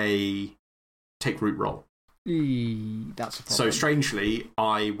a take root roll. That's a problem. So, strangely,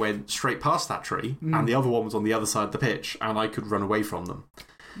 I went straight past that tree, and the other one was on the other side of the pitch, and I could run away from them.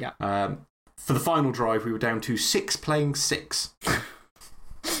 Yeah. For the final drive, we were down to 6 playing 6. A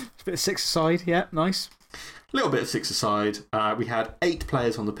bit of 6 aside, yeah, nice. A little bit of 6 aside. We had 8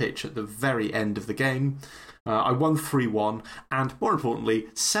 players on the pitch at the very end of the game. I won 3-1, and more importantly,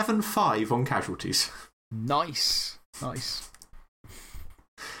 7-5 on casualties. Nice. Nice.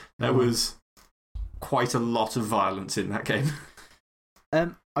 There was quite a lot of violence in that game.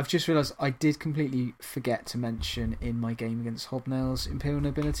 I've just realised I did completely forget to mention in my game against Hobnail's Imperial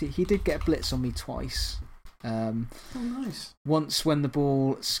Nobility, he did get a blitz on me twice. Oh, nice. Once when the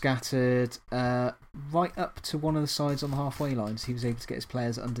ball scattered right up to one of the sides on the halfway line, so he was able to get his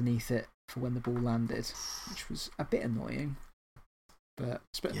players underneath it for when the ball landed, which was a bit annoying.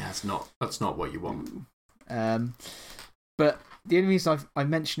 But yeah, that's not what you want. But the only reason I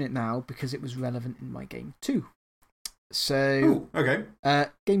mention it now because it was relevant in my game 2. So, okay.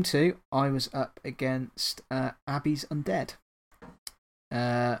 Game 2, I was up against Abby's Undead.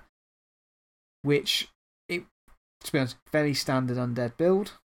 Which, to be honest, very standard Undead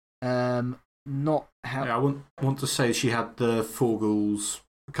build. Not how. Yeah, I want to say she had the 4 ghouls,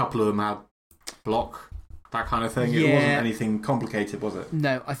 a couple of them had block, that kind of thing. Yeah. It wasn't anything complicated, was it?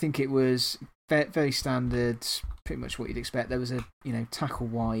 No, I think it was very standard, pretty much what you'd expect. There was a tackle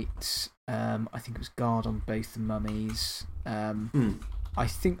white. I think it was guard on both the mummies. I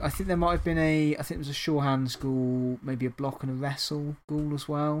think there might have been I think it was a sure hands ghoul, maybe a block and a wrestle ghoul as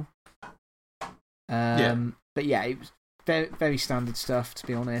well. But yeah, it was very, very standard stuff, to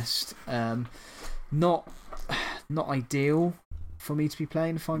be honest. Not ideal for me to be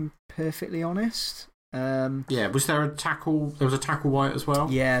playing, if I'm perfectly honest. Yeah, was there a tackle? There was a tackle white as well?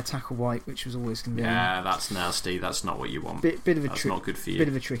 Yeah, tackle white, which was always going to be. Yeah, that's nasty. That's not what you want. Bit of a that's not good for you. Bit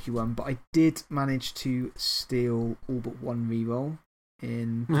of a tricky one, but I did manage to steal all but one reroll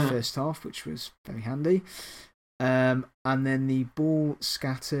in the first half, which was very handy. And then the ball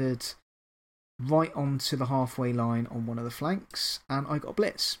scattered right onto the halfway line on one of the flanks, and I got a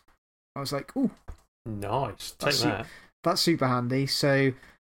blitz. I was like, ooh. Nice. Take that. That's super handy. So,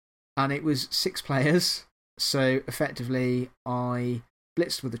 and it was 6 players. So, effectively, I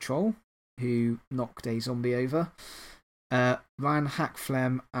blitzed with a troll who knocked a zombie over, ran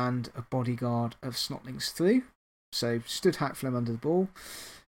Hackflem and a bodyguard of Snotlings through. So, stood Hackflem under the ball.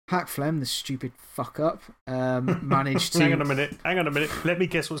 Hackflem, the stupid fuck up, managed to. Hang on a minute. Let me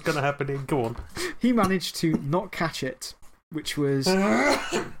guess what's going to happen here. Go on. He managed to not catch it, which was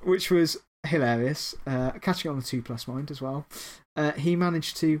hilarious. Catching it on the 2+ mind as well. He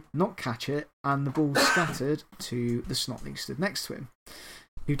managed to not catch it, and the ball scattered to the Snotling stood next to him,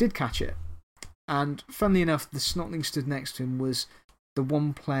 who did catch it. And funnily enough, the Snotling stood next to him was the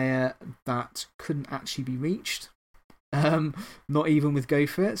one player that couldn't actually be reached. Not even with Go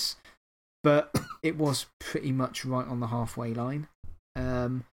For It, but it was pretty much right on the halfway line.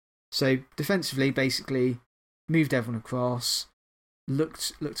 So defensively, basically, moved everyone across,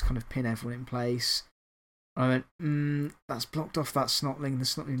 looked to kind of pin everyone in place. I went, that's blocked off that Snotling. The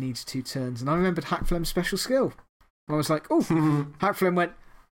Snotling needs 2 turns. And I remembered Hackflem's special skill. I was like, oh, Hackflem went,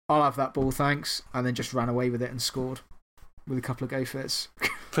 I'll have that ball, thanks. And then just ran away with it and scored with a couple of Go For It's.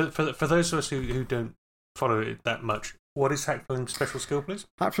 For those of us who don't follow it that much, what is Hackflem's special skill, please?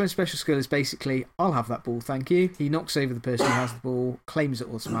 Hackflem's special skill is basically, I'll have that ball, thank you. He knocks over the person who has the ball, claims it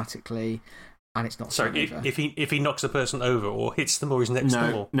automatically, and it's not. Sorry, if he knocks the person over or hits them or is next to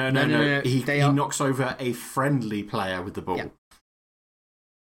them? Or... No. He knocks over a friendly player with the ball.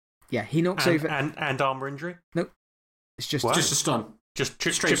 Yeah, he knocks over. And armour injury? Nope. It's just a stun. Just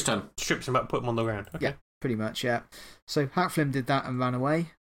straight stun. Strips him up, put him on the ground. Okay. Yeah, pretty much, yeah. So Hackflem did that and ran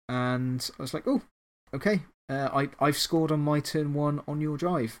away, and I was like, oh, okay. I've scored on my turn 1 on your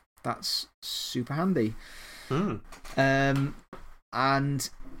drive. That's super handy. And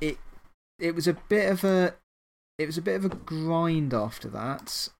it was a bit of a grind after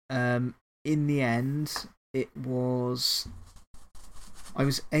that. In the end, I was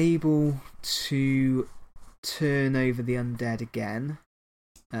able to turn over the undead again.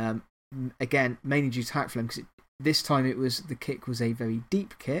 Again, mainly due to Hackflem, because this time the kick was a very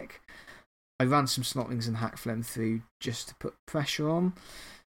deep kick. I ran some Snotlings and Hackflem through just to put pressure on.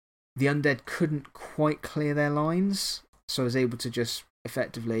 The undead couldn't quite clear their lines, so I was able to just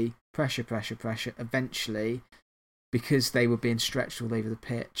effectively pressure. Eventually, because they were being stretched all over the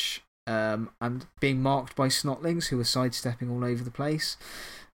pitch and being marked by Snotlings who were sidestepping all over the place.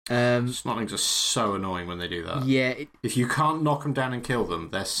 Snotlings are so annoying when they do that. Yeah. If you can't knock them down and kill them,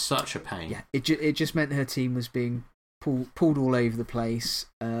 they're such a pain. Yeah, it just meant her team was being pulled all over the place.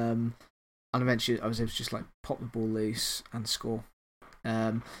 And eventually I was able to just like pop the ball loose and score.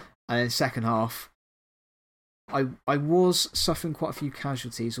 And then second half, I was suffering quite a few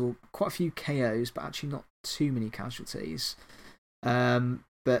casualties, or quite a few KOs, but actually not too many casualties.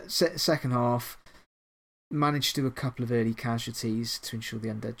 But second half, managed to do a couple of early casualties to ensure the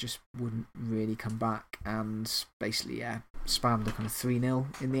undead just wouldn't really come back, and basically, spammed a kind of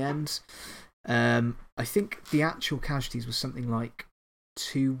 3-0 in the end. I think the actual casualties was something like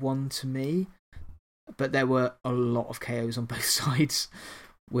 2-1 to me, but there were a lot of KOs on both sides.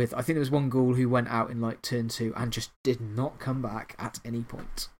 I think there was one ghoul who went out in like turn 2 and just did not come back at any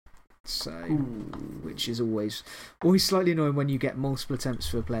point. So, which is always slightly annoying when you get multiple attempts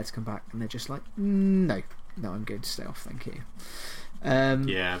for a player to come back and they're just like, no, I'm going to stay off, thank you.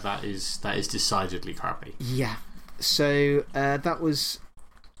 Yeah, that is decidedly crappy. Yeah. So that was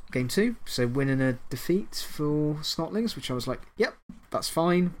game 2. So winning a defeat for Snotlings, which I was like, yep, that's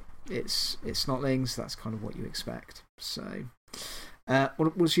fine. It's Snotlings. That's kind of what you expect. So,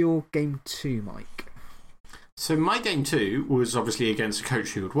 what was your game 2, Mike? So, my game 2 was obviously against a coach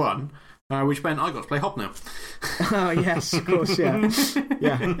who had won, which meant I got to play Hobnail. Oh, yes, of course, yeah.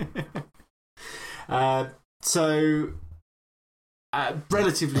 Yeah. So,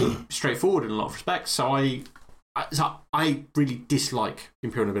 relatively straightforward in a lot of respects. So, I really dislike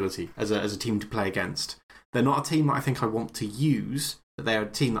Imperial Nobility as a team to play against. They're not a team that I think I want to use, but they're a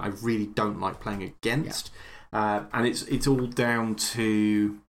team that I really don't like playing against. Yeah. And it's all down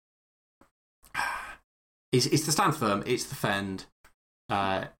to. It's the stand firm, it's the fend,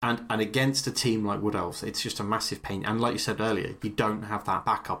 and against a team like Wood Elves, it's just a massive pain. And like you said earlier, you don't have that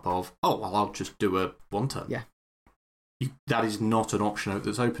backup of, oh, well, I'll just do a 1 turn. Yeah. That is not an option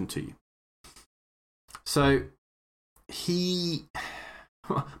that's open to you. So,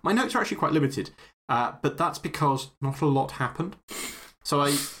 my notes are actually quite limited, but that's because not a lot happened. So,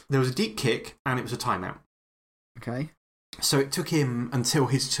 there was a deep kick, and it was a timeout. Okay. So, it took him until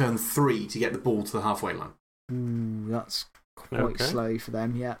his turn 3 to get the ball to the halfway line. Ooh, that's quite slow for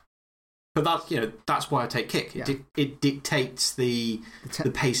them, yeah. But that's why I take kick. Yeah. It dictates the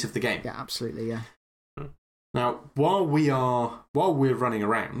pace of the game. Yeah, absolutely, yeah. Now, while we're running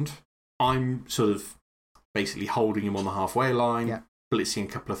around, I'm sort of basically holding him on the halfway line, blitzing a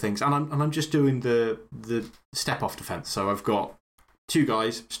couple of things, and I'm just doing the step off defense. So I've got 2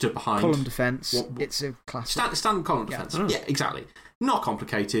 guys stood behind. Column defense. It's a classic. Standard column defense. Yeah, exactly. Not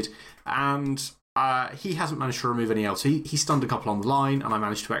complicated. And he hasn't managed to remove any else. He stunned a couple on the line, and I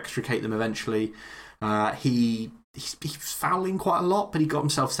managed to extricate them eventually. He was fouling quite a lot, but he got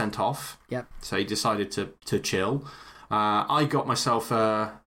himself sent off. Yep. So he decided to chill. I got myself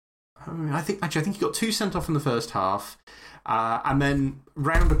I think he got 2 sent off in the first half. And then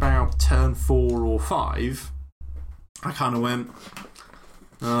round about turn 4 or 5, I kind of went,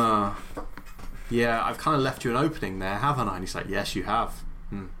 yeah, I've kind of left you an opening there, haven't I? And he's like, yes, you have.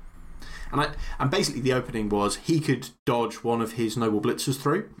 And basically the opening was he could dodge one of his noble blitzers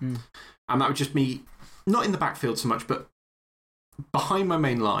through. And that would just be, not in the backfield so much, but behind my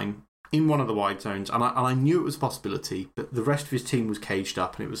main line, in one of the wide zones. And I knew it was a possibility, but the rest of his team was caged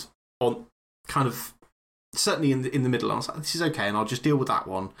up, and it was on kind of, certainly in the middle. I was like, this is okay, and I'll just deal with that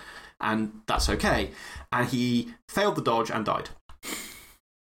one. And that's okay. And he failed the dodge and died.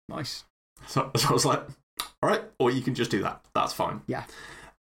 Nice. So I was like, all right, or you can just do that. That's fine. Yeah.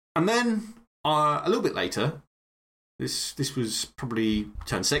 And then a little bit later, this was probably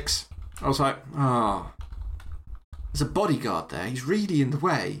turn 6. I was like, there's a bodyguard there. He's really in the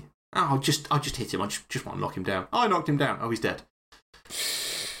way. I'll just hit him. I just want to knock him down. I knocked him down. Oh, he's dead.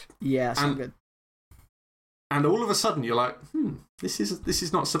 Yeah, that's not good. And all of a sudden, you're like, this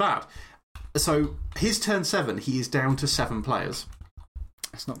is not so bad. So his turn 7, he is down to 7 players.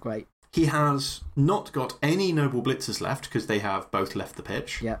 That's not great. He has not got any noble blitzers left because they have both left the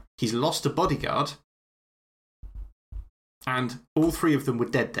pitch. Yeah. He's lost a bodyguard. And all 3 of them were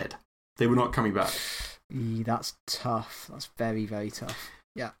dead. They were not coming back. That's tough. That's very, very tough.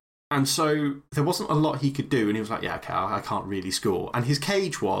 Yeah. And so there wasn't a lot he could do. And he was like, yeah, okay, I can't really score. And his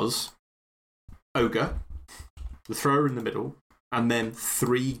cage was Ogre, the thrower in the middle, and then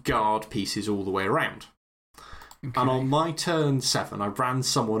 3 guard pieces all the way around. Okay. And on my turn 7, I ran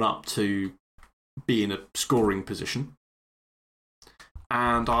someone up to be in a scoring position.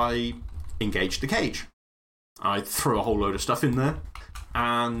 And I engaged the cage. I threw a whole load of stuff in there.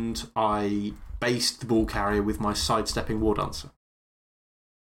 And I based the ball carrier with my sidestepping war dancer.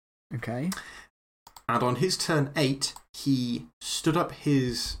 Okay. And on his turn 8, he stood up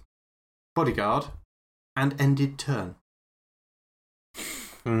his bodyguard and ended turn.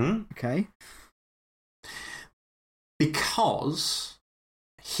 Okay. Because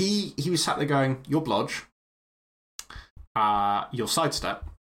he was sat there going, your blodge, your sidestep.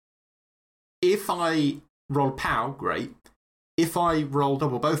 If I roll pow, great. If I roll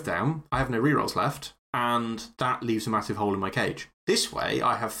double both down, I have no rerolls left, and that leaves a massive hole in my cage. This way,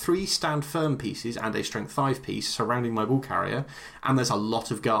 I have 3 stand firm pieces and a strength 5 piece surrounding my ball carrier, and there's a lot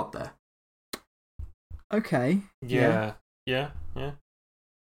of guard there. Okay. Yeah.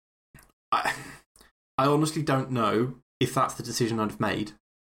 I honestly don't know if that's the decision I'd have made.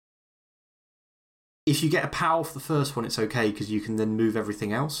 If you get a pow off the first one, it's okay because you can then move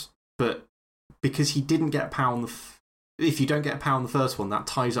everything else. But because he didn't get a pow on if you don't get a pow on the first one, that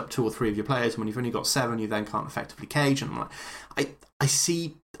ties up 2 or 3 of your players. And when you've only got 7, you then can't effectively cage. And I'm like, I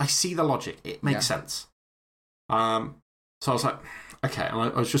see the logic. It makes sense. So I was like, okay. And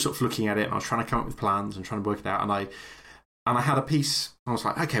I was just sort of looking at it and I was trying to come up with plans and trying to work it out. And I had a piece. I was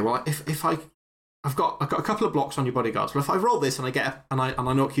like, okay, well, if I've got a couple of blocks on your bodyguards. But if I roll this and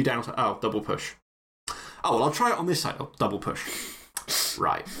I knock you down, it's like, oh, double push. Oh, well, I'll try it on this side. Oh, double push.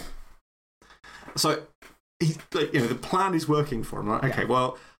 Right. So, the plan is working for him. Like, okay,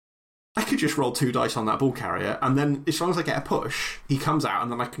 well, I could just roll 2 dice on that ball carrier, and then as long as I get a push, he comes out,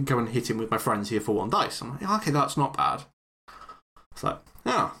 and then I can go and hit him with my friends here for 1 dice. I'm like, okay, that's not bad. It's like,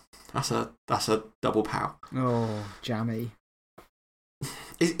 oh, that's a double pow. Oh, jammy.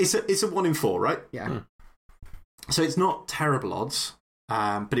 It's a 1 in 4, right? Yeah. So it's not terrible odds,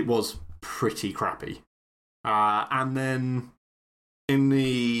 but it was pretty crappy. And then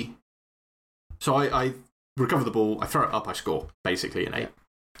so I recover the ball, I throw it up, I score, basically an 8. Yeah.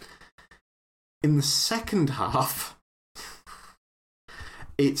 In the second half,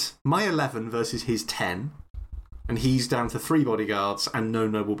 it's my 11 versus his 10, and he's down to 3 bodyguards and no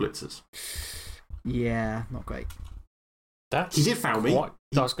noble blitzers. Yeah, not great. He did foul me.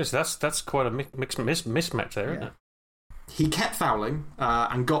 That's quite a mismatch there, isn't it? He kept fouling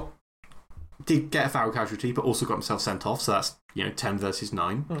and did get a foul casualty, but also got himself sent off. So that's 10 versus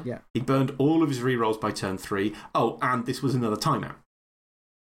 9. Yeah. He burned all of his rerolls by turn 3. Oh, and this was another timeout.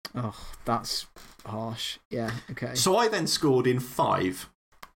 Oh, that's harsh. Yeah, okay. So I then scored in 5.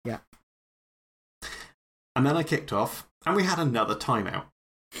 Yeah. And then I kicked off, and we had another timeout.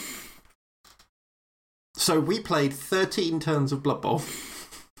 So we played 13 turns of Blood Bowl.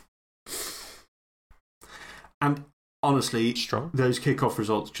 And honestly, those kickoff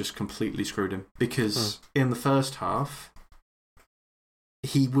results just completely screwed him. Because in the first half,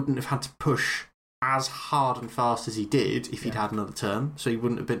 he wouldn't have had to push as hard and fast as he did if he'd had another turn. So he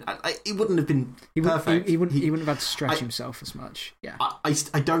wouldn't have been. He wouldn't have been perfect. He wouldn't have had to stretch himself as much. Yeah. I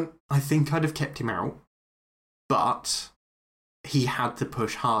think I'd have kept him out, but he had to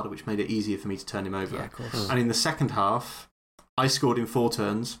push harder, which made it easier for me to turn him over. Yeah, of course. And in the second half, I scored in 4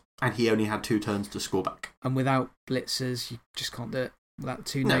 turns, and he only had 2 turns to score back. And without blitzers, you just can't do it. Without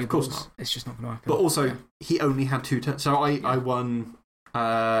 2 no, nobles, of course not. It's just not going to happen. But also, he only had 2 turns. So I won.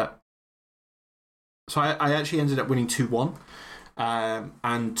 So I actually ended up winning 2-1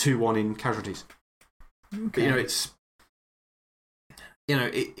 and 2-1 in casualties. Okay. But,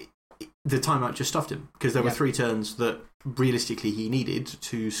 the timeout just stuffed him because there were 3 turns that realistically he needed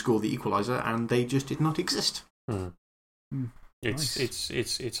to score the equaliser, and they just did not exist.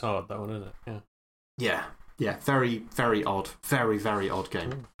 It's hard, that one, isn't it? Yeah. Yeah. Very, very odd. Very, very odd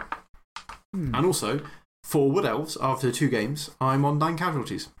game. And also, for Wood Elves, after 2 games, I'm on 9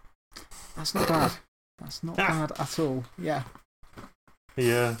 casualties. That's not bad. That's not bad at all. Yeah.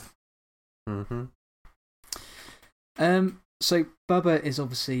 Yeah. So Bubba is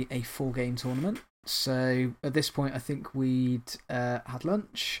obviously a 4-game tournament. So at this point, I think we'd had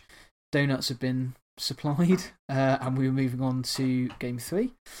lunch. Donuts had been supplied, and we were moving on to game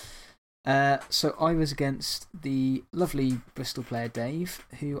 3. So I was against the lovely Bristol player Dave,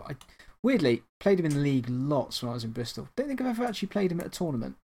 who I weirdly played him in the league lots when I was in Bristol. Don't think I've ever actually played him at a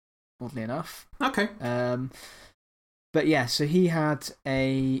tournament, oddly enough. Okay. But yeah, so he had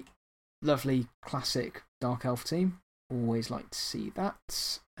a lovely classic Dark Elf team. Always like to see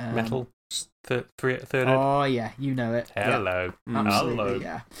that. Metal, third Oh, yeah, you know it. Hello. Yeah, absolutely,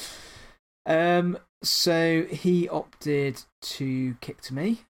 yeah. So he opted to kick to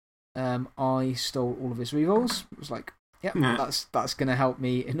me. I stole all of his rerolls. It was like, that's going to help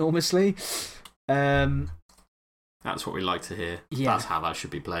me enormously. That's what we like to hear. Yeah. That's how that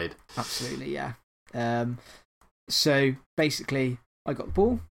should be played. Absolutely, yeah. So basically, I got the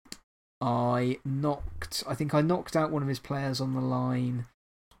ball. I think I knocked out one of his players on the line,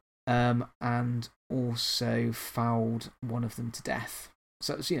 and also fouled one of them to death.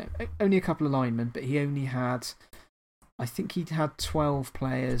 So it was, only a couple of linemen, but he only had, I think he'd had 12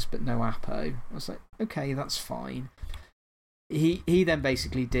 players, but no Apo. I was like, okay, that's fine. He then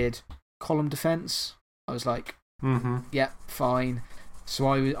basically did column defense. I was like, yeah, fine. So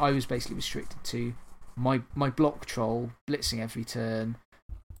I was basically restricted to my block troll blitzing every turn,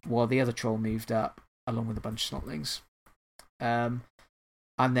 while the other troll moved up along with a bunch of snotlings. And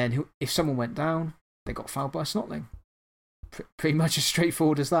then if someone went down, they got fouled by a snotling. Pretty much as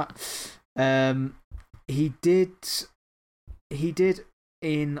straightforward as that. He did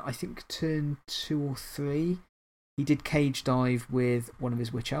in, I think, turn 2 or 3, he did cage dive with one of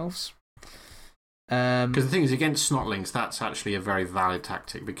his witch elves. Because the thing is, against snotlings, that's actually a very valid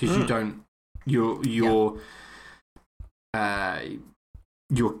tactic because you don't. Your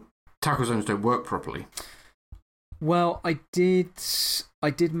tackle zones don't work properly. Well, I did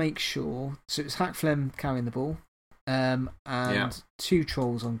make sure. So it was Hackflem carrying the ball. and 2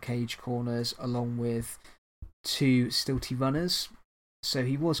 trolls on cage corners, along with 2 stilty runners. So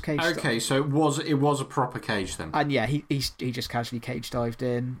he was cage dived. Okay, so it was a proper cage then. And yeah, he just casually cage dived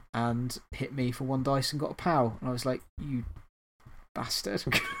in and hit me for 1 dice and got a POW. And I was like, you bastard.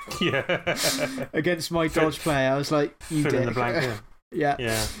 Yeah. Against my dodge player, I was like, you Fill dick. in the blank, yeah.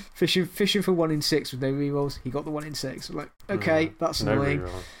 Yeah. Fishing for 1 in 6 with no rerolls. He got the 1 in 6. I'm like, okay, that's no annoying.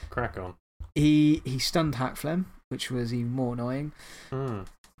 Reroll. Crack on. He stunned Hackflem, which was even more annoying.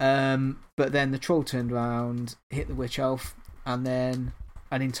 But then the troll turned around, hit the witch elf, and then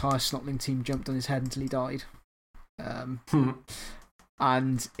an entire Snotling team jumped on his head until he died.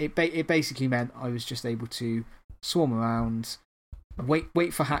 And it basically meant I was just able to swarm around,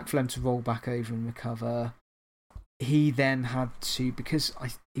 wait for Hackflem to roll back over and recover. He then had to, because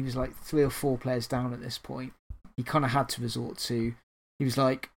he was like 3 or 4 players down at this point, he kind of had to resort to. He was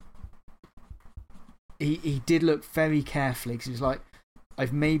like, he did look very carefully because he was like,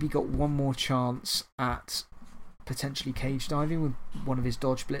 I've maybe got 1 more chance at potentially cage diving with one of his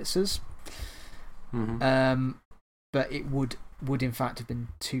dodge blitzers. But it would in fact have been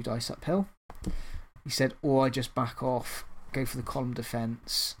 2 dice uphill. He said, or I just back off, go for the column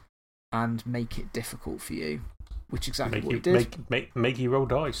defense, and make it difficult for you, which is exactly what he did. Make you roll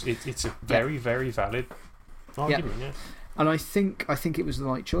dice. It's a very, very valid argument, yeah. And I think it was the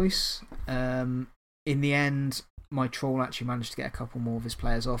right choice. In the end, my troll actually managed to get a couple more of his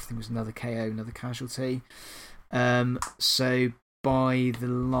players off. I think it was another KO, another casualty. So by the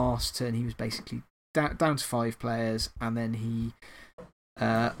last turn, he was basically down to 5 players, and then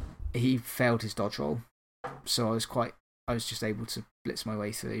he failed his dodge roll. So I was just able to blitz my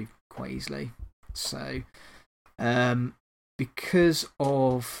way through quite easily. So, because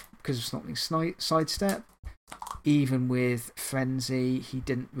of Snotling's sidestep, even with Frenzy, he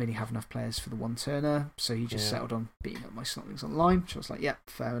didn't really have enough players for the 1-turner, so he just settled on beating up my Snotlings online, which I was like, yep,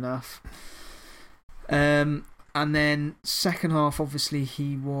 fair enough. And then second half, obviously,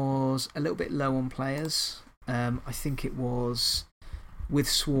 he was a little bit low on players. I think it was, with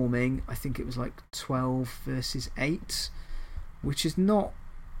swarming, I think it was like 12 versus 8, which is not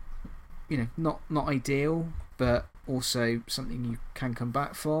ideal, but also something you can come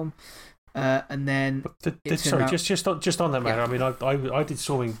back from. And then. Sorry, just on that matter, I mean, I did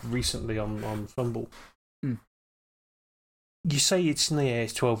swarming recently on Fumble. You say it's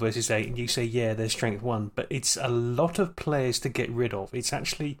 12 versus 8, and you say, yeah, there's strength 1, but it's a lot of players to get rid of. It's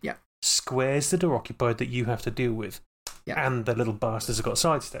actually squares that are occupied that you have to deal with. And the little bastards have got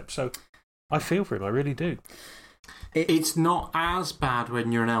sidestep. So I feel for him, I really do. It's not as bad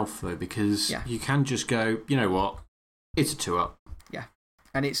when you're an elf, though, because you can just go, you know what, it's a 2-up. Yeah.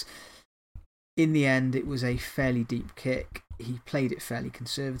 And in the end, it was a fairly deep kick. He played it fairly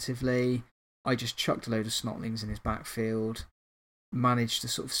conservatively. I just chucked a load of Snotlings in his backfield, managed to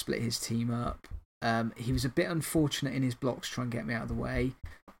sort of split his team up. He was a bit unfortunate in his blocks trying to get me out of the way,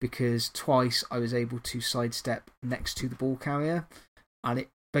 because twice I was able to sidestep next to the ball carrier, and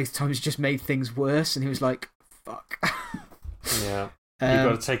both times just made things worse, and he was like, fuck. Yeah.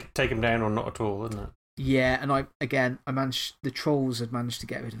 You've got to take him down or not at all, isn't it? Yeah, and I managed, the trolls had managed to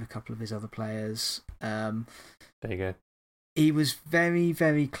get rid of a couple of his other players. There you go. He was very,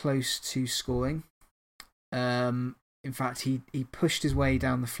 very close to scoring. In fact, he pushed his way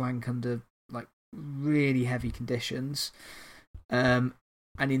down the flank under like really heavy conditions. And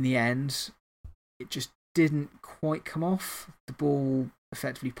in the end, it just didn't quite come off. The ball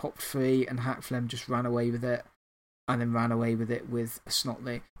effectively popped free, and Hackflem just ran away with it, and then ran away with it with a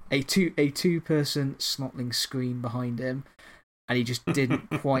Snotling. A two-person Snotling screen behind him, and he just didn't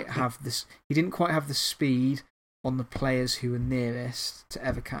quite have this. He didn't quite have the speed on the players who were nearest to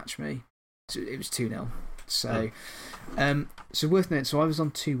ever catch me. So it was 2-0. So, so worth noting. So I was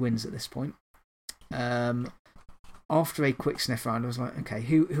on 2 wins at this point. After a quick sniff around, I was like, okay,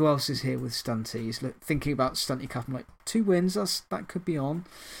 who else is here with stunties? Thinking about Stunty Cup, I'm like, 2 wins. That could be on.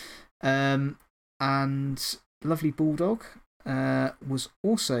 And Lovely Bulldog was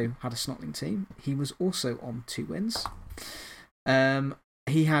also had a Snotling team. He was also on 2 wins.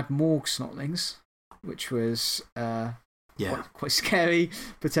 He had Morg Snotlings, which was quite scary,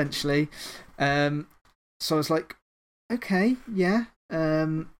 potentially. So I was like, okay, yeah,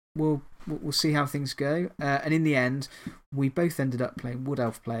 we'll see how things go. And in the end, we both ended up playing Wood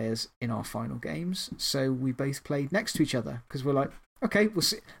Elf players in our final games. So we both played next to each other because we're like, okay, we'll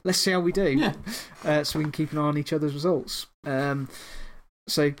see. Let's see how we do. Yeah. So we can keep an eye on each other's results. So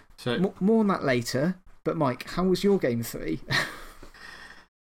more on that later. But Mike, how was your game 3?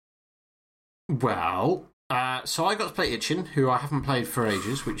 Well, So I got to play Itchin, who I haven't played for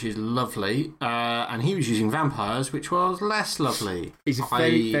ages, which is lovely. And he was using vampires, which was less lovely. He's a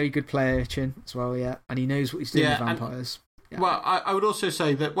very good player, Chin, as well, yeah. And he knows what he's doing with vampires. Well, I would also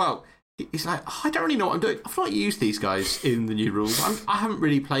say that, he's like, I don't really know what I'm doing. I've not used these guys in the new rules. I haven't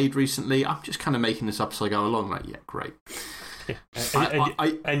really played recently. I'm just kind of making this up as I go along. Like, yeah, great.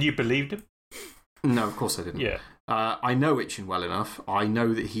 Yeah. And you believed him? No, of course I didn't. Yeah. I know Itchin well enough. I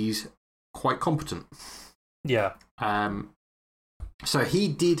know that he's quite competent. Yeah. So he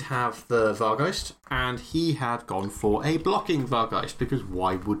did have the Vargeist, and he had gone for a blocking Vargeist, because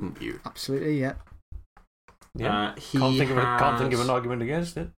why wouldn't you? Absolutely, yeah. Yeah. Can't think of an argument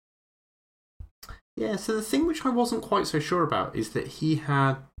against it. Yeah, so the thing which I wasn't quite so sure about is that he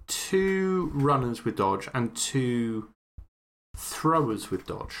had 2 runners with dodge and 2 throwers with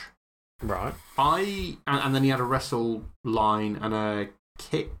dodge. Right. And then he had a wrestle line and a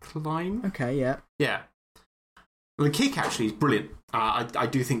kick line. Okay, yeah. Yeah. Well, the kick actually is brilliant. I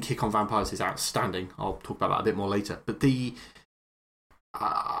do think kick on vampires is outstanding. I'll talk about that a bit more later. But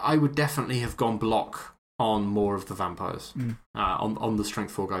I would definitely have gone block on more of the vampires. On the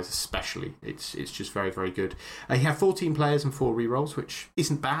strength 4 guys especially. It's just very, very good. He had 14 players and 4 rerolls, which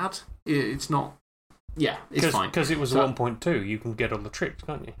isn't bad. It's not. Yeah, it's fine. Because it was 1.2, you can get all the tricks,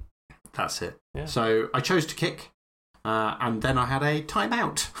 can't you? That's it. Yeah. So I chose to kick, and then I had a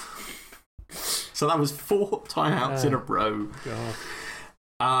timeout. So that was 4 timeouts in a row.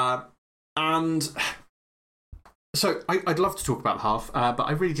 And so I'd love to talk about the half, but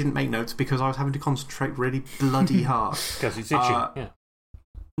I really didn't make notes because I was having to concentrate really bloody hard. Because it's itchy, yeah.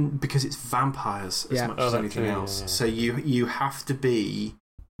 Because it's vampires as much as anything else. Yeah. So you have to be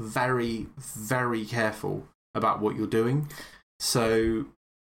very, very careful about what you're doing. So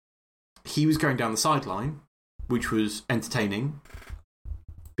he was going down the sideline, which was entertaining,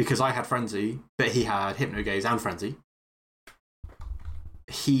 because I had Frenzy, but he had Hypnogaze and Frenzy.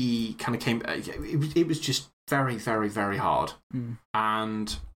 He kind of came. It was just very, very, very hard.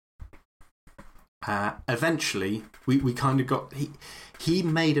 And eventually, we kind of got. He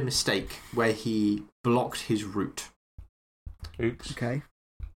made a mistake where he blocked his route. Oops. Okay.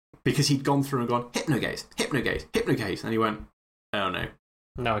 Because he'd gone through and gone, Hypnogaze, Hypnogaze, Hypnogaze. And he went, oh no.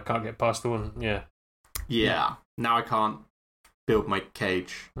 Now I can't get past the one, yeah. Yeah. Now I can't build my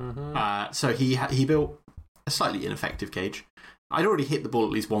cage. So he built a slightly ineffective cage. I'd already hit the ball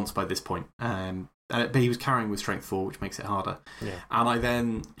at least once by this point, but he was carrying with strength 4, which makes it harder. Yeah. And I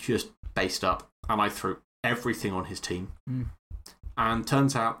then just based up and I threw everything on his team. And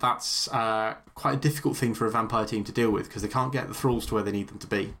turns out that's quite a difficult thing for a vampire team to deal with because they can't get the thralls to where they need them to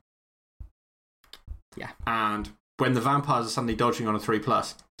be. Yeah. And when the vampires are suddenly dodging on a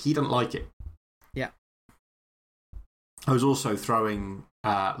 3+, he doesn't like it. Yeah. I was also throwing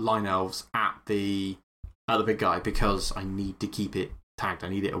line elves at the big guy because I need to keep it tagged. I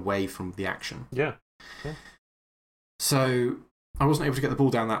need it away from the action. Yeah. So I wasn't able to get the ball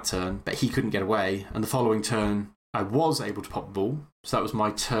down that turn, but he couldn't get away. And the following turn, I was able to pop the ball. So that was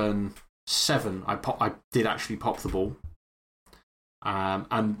my turn 7. I did actually pop the ball.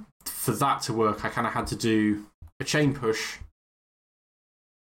 And for that to work, I kind of had to do a chain push,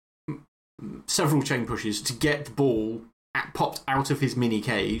 several chain pushes to get the ball popped out of his mini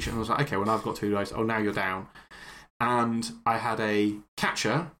cage. And I was like, okay, well, now I've got 2 dice. Oh, now you're down. And I had a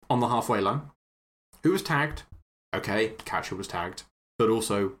catcher on the halfway line who was tagged. Okay, catcher was tagged, but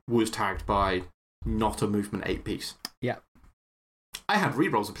also was tagged by not a movement 8 piece. Yeah. I had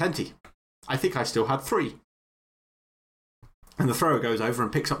rerolls aplenty. I think I still had 3. And the thrower goes over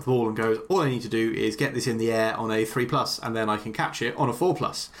and picks up the ball and goes, all I need to do is get this in the air on a 3+, and then I can catch it on a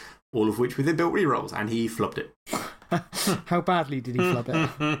 4+, all of which with inbuilt rerolls, and he flubbed it. How badly did he flub it?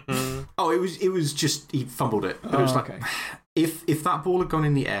 Oh, it was just, he fumbled it. But it was like, okay. If that ball had gone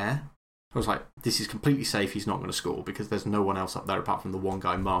in the air, I was like, this is completely safe, he's not going to score, because there's no one else up there apart from the one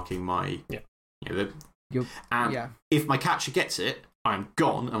guy marking my. Yeah. If my catcher gets it, I'm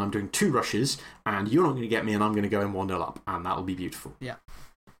gone and I'm doing 2 rushes, and you're not going to get me, and I'm going to go in 1-0 up, and that'll be beautiful. Yeah.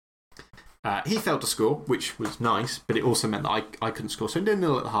 He failed to score, which was nice, but it also meant that I couldn't score. So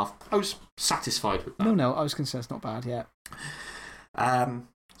 0-0 at the half. I was satisfied with that. No, I was going to say it's not bad, yeah.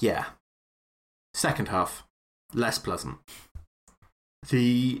 Yeah. Second half, less pleasant.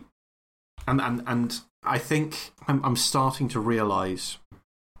 And I think I'm starting to realise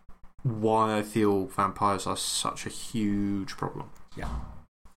why I feel vampires are such a huge problem. Yeah.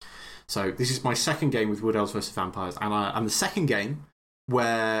 So this is my second game with Wood Elves versus Vampires, and the second game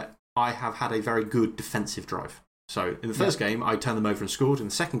where I have had a very good defensive drive. So in the first game, I turned them over and scored. In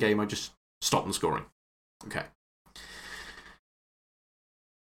the second game, I just stopped them scoring. Okay.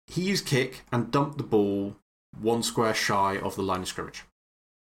 He used kick and dumped the ball 1 square shy of the line of scrimmage.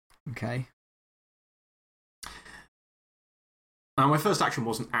 Okay. Now, my first action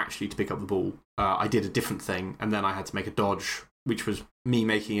wasn't actually to pick up the ball. I did a different thing, and then I had to make a dodge, which was me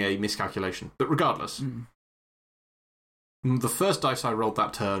making a miscalculation. But regardless, the first dice I rolled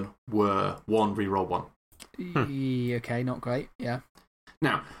that turn were 1, reroll 1. Okay, not great. Yeah.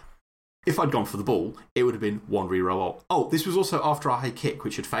 Now, if I'd gone for the ball, it would have been 1, reroll. Oh, this was also after our high kick,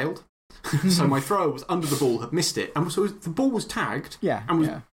 which had failed. So my thrower was under the ball, had missed it. And so the ball was tagged and was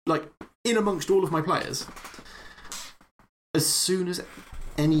like in amongst all of my players. As soon as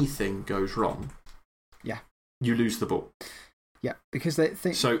anything goes wrong, you lose the ball. Yeah, because the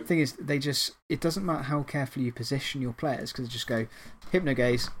thing is, it doesn't matter how carefully you position your players, because they just go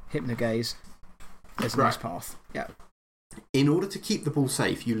hypnogaze, there's a nice path. Yeah. In order to keep the ball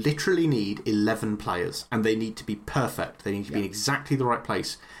safe, you literally need 11 players, and they need to be perfect. They need to be in exactly the right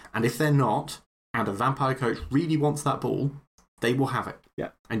place. And if they're not, and a vampire coach really wants that ball, they will have it.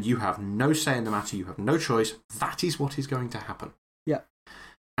 Yeah. And you have no say in the matter. You have no choice. That is what is going to happen. Yeah.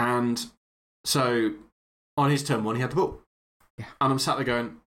 And so on his turn 1, he had the ball. Yeah. And I'm sat there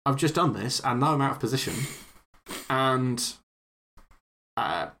going, I've just done this, and now I'm out of position. And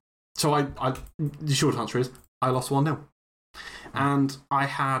so the short answer is I lost 1-0. And I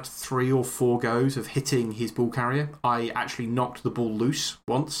had 3 or 4 goes of hitting his ball carrier. I actually knocked the ball loose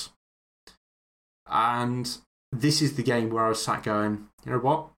once. And this is the game where I was sat going, you know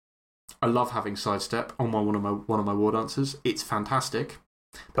what? I love having sidestep on one of my war dancers. It's fantastic.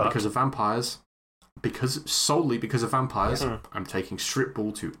 But because of vampires, solely because of vampires, I'm taking strip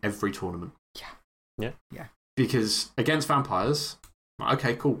ball to every tournament. Yeah. Because against vampires,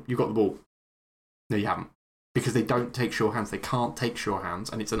 okay, cool, you got the ball. No, you haven't. Because they don't take sure hands. They can't take sure hands.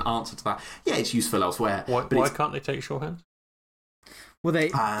 And it's an answer to that. Yeah, it's useful elsewhere. Why can't they take sure hands? Well,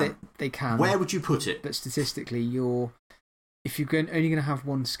 they can. Where would you put it? But statistically, if you're only going to have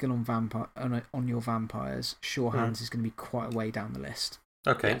 1 skill on your vampires, sure hands is going to be quite a way down the list.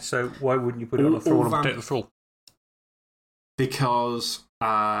 Okay, so why wouldn't you put it on the thrall and protect the thrall? Because,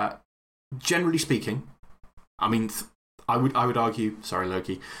 generally speaking, I mean, I would argue, sorry,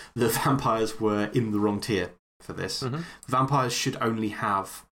 Loki, the vampires were in the wrong tier for this. Vampires should only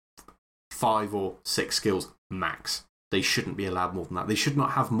have 5 or 6 skills max. They shouldn't be allowed more than that. They should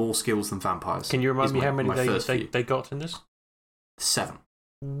not have more skills than vampires. Can you remind me how many they got in this? 7.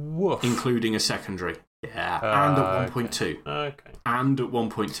 Woof. Including a secondary. Yeah. And at 1.2. Okay. And at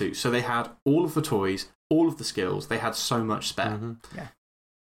 1.2. So they had all of the toys, all of the skills. They had so much spare. Yeah.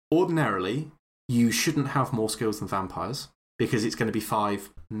 Ordinarily, you shouldn't have more skills than vampires because it's going to be 5,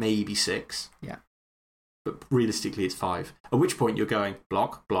 maybe 6. Yeah. But realistically, it's 5. At which point you're going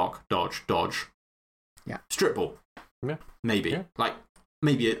block, block, dodge, dodge. Yeah. Strip ball. Yeah. Maybe. Yeah. Like,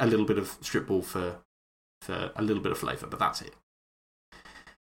 maybe a little bit of strip ball for a little bit of flavour, but that's it.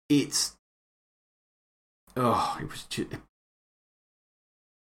 It was.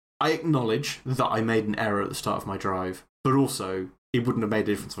 I acknowledge that I made an error at the start of my drive, but also it wouldn't have made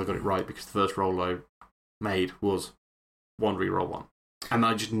a difference if I got it right because the first roll I made was 1, reroll 1. And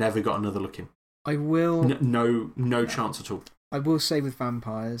I just never got another look in. I will. No chance at all. I will say with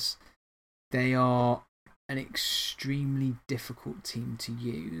vampires, they are an extremely difficult team to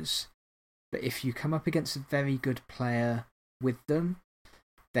use. But if you come up against a very good player with them,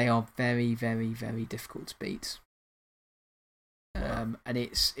 they are very, very, very difficult to beat. And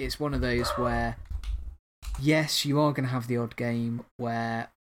it's one of those where, yes, you are going to have the odd game where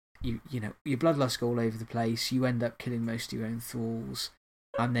you know your bloodlust go all over the place. You end up killing most of your own thralls,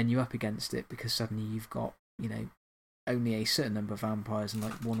 and then you're up against it because suddenly you've got only a certain number of vampires and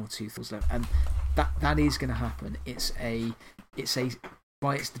like 1 or 2 thralls left, and that is going to happen. It's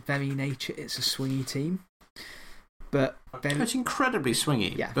by its very nature, it's a swingy team. But it's incredibly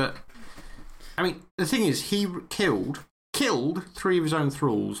swingy. Yeah. But I mean, the thing is, he killed 3 of his own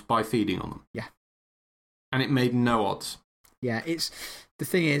thralls by feeding on them. Yeah. And it made no odds. Yeah, the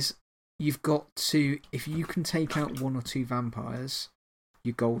thing is, you've got to, if you can take out 1 or 2 vampires,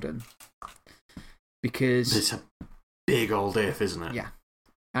 you're golden. Because it's a big old if, isn't it? Yeah.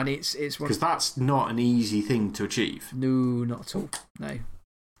 And it's because that's not an easy thing to achieve. No, not at all. No.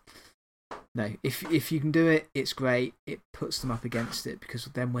 If you can do it, it's great. It puts them up against it because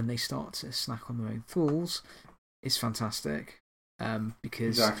then when they start to snack on their own thralls, it's fantastic.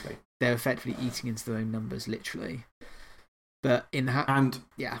 Because they're effectively eating into their own numbers, literally. But in that. And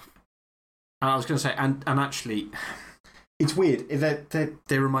I was going to say, and actually, it's weird.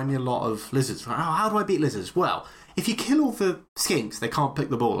 They remind me a lot of lizards. Like, how do I beat lizards? Well, if you kill all the skinks, they can't pick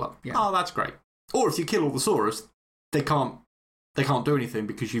the ball up. Yeah. Oh, that's great. Or if you kill all the saurus, they can't they can't do anything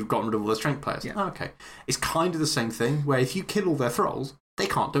because you've gotten rid of all their strength players. Yeah. Oh, okay. It's kind of the same thing where if you kill all their thralls, they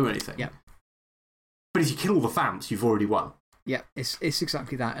can't do anything. Yeah. But if you kill all the Vamps, you've already won. Yeah, it's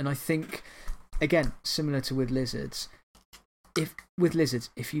exactly that. And I think, again, similar to with lizards, if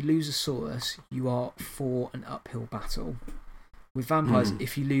you lose a Saurus, you are for an uphill battle. With vampires,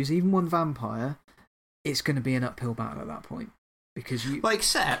 if you lose even one vampire, it's going to be an uphill battle at that point. Because you. Well,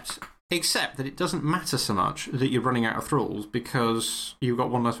 except that it doesn't matter so much that you're running out of thralls because you've got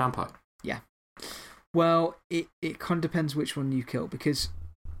one less vampire. Yeah. Well, it kind of depends which one you kill, because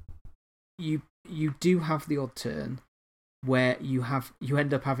you do have the odd turn where you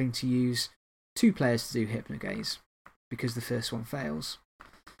end up having to use 2 players to do Hypnogaze because the first one fails.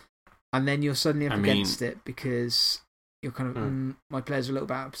 And then you're suddenly up against it because you're kind of, my players are a little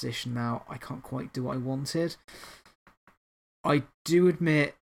bit out of position now. I can't quite do what I wanted. I do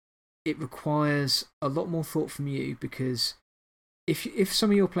admit it requires a lot more thought from you, because if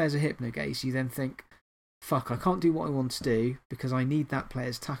some of your players are Hypnogaze, you then think, fuck, I can't do what I want to do because I need that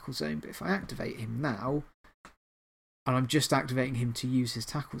player's tackle zone. But if I activate him now, and I'm just activating him to use his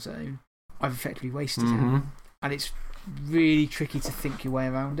tackle zone, I've effectively wasted him. And it's really tricky to think your way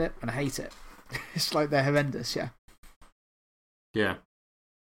around it, and I hate it. It's like they're horrendous, yeah. Yeah.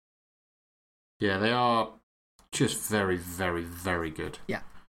 Yeah, they are just very, very, very good. Yeah.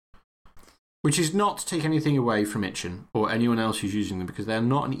 Which is not to take anything away from Itchen or anyone else who's using them, because they're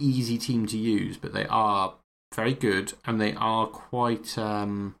not an easy team to use, but they are very good, and they are quite.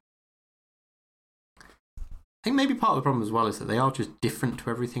 I think maybe part of the problem as well is that they are just different to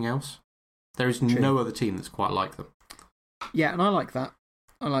everything else. There is no other team that's quite like them. Yeah, and I like that.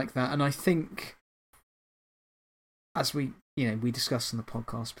 And I think, as we discussed on the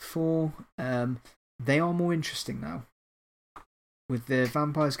podcast before, they are more interesting now. With the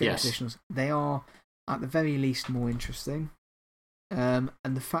vampires getting positionals, they are at the very least more interesting. And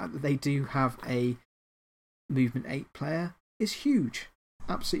the fact that they do have a movement 8 player is huge.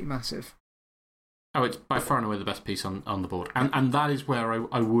 Absolutely massive. Oh, it's by far and away the best piece on the board. And that is where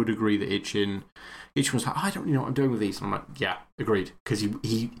I would agree that Itchen was like, I don't really know what I'm doing with these. And I'm like, yeah, agreed. Because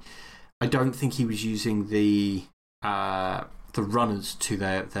I don't think he was using the runners to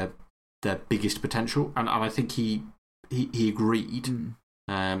their biggest potential. And I think he agreed.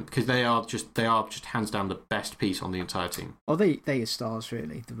 Because they are just hands down the best piece on the entire team. Oh, they are stars,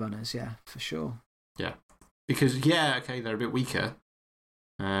 really, the runners, yeah, for sure. Yeah. Because, they're a bit weaker.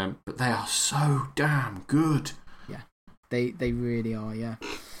 But they are so damn good. Yeah, they really are, yeah.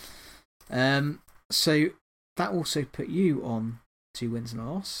 So that also put you on 2 wins and a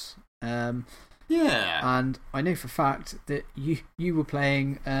loss. Yeah. And I know for a fact that you were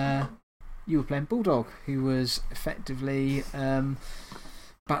playing Bulldog, who was effectively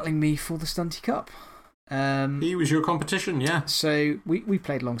battling me for the Stunty Cup. He was your competition, yeah. So we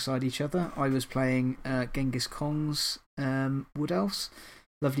played alongside each other. I was playing Genghis Kong's Wood Elves.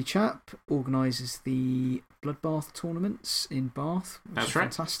 Lovely chap, organises the Bloodbath tournaments in Bath. That's right.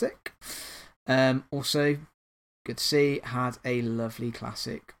 Fantastic. Also, good to see, had a lovely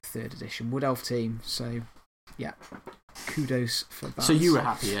classic 3rd edition Wood Elf team. So, yeah, kudos for that. So you were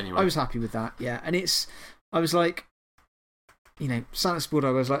happy anyway? I was happy with that, yeah. And I was like, Santa's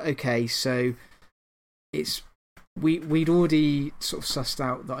Bulldog, I was like, okay, so we'd already sort of sussed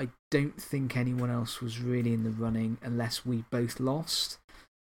out that I don't think anyone else was really in the running unless we both lost.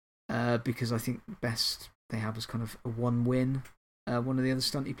 Because I think best they have was kind of a 1 win. One of the other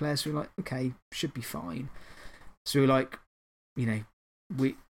stunty players, so we were like, okay, should be fine. So we were like,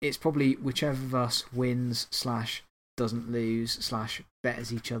 it's probably whichever of us wins / doesn't lose /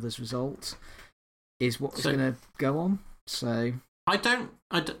 betters each other's result is what was going to go on. So Dan,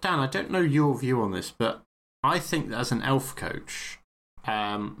 I don't know your view on this, but I think that as an elf coach,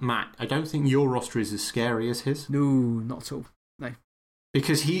 Matt, I don't think your roster is as scary as his. No, not at all. No.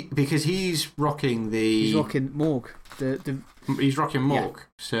 Because he's rocking He's rocking Morg. He's rocking Morg. Yeah.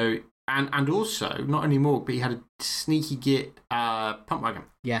 So and also not only Morg, but he had a sneaky git pump wagon.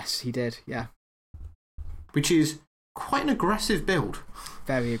 Yes, he did. Yeah. Which is quite an aggressive build.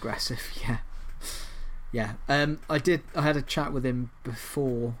 Very aggressive. Yeah. Yeah. I had a chat with him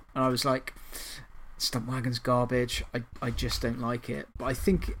before, and I was like, Stump Wagon's garbage. I just don't like it. But I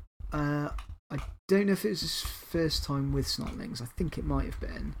think I don't know if it was his first time with Snotlings. I think it might have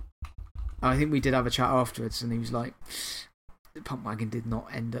been. I think we did have a chat afterwards, and he was like, the Pump Wagon did not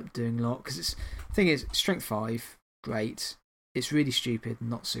end up doing a lot. Because the thing is, Strength 5, great. It's really stupid,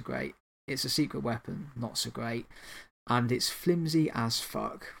 not so great. It's a secret weapon, not so great. And it's flimsy as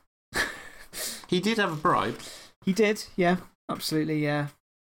fuck. He did have a bribe. He did, yeah. Absolutely, yeah.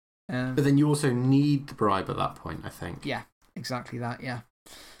 But then you also need the bribe at that point, I think. Yeah, exactly that, yeah.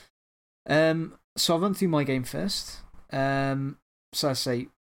 So I'll run through my game first. So I say,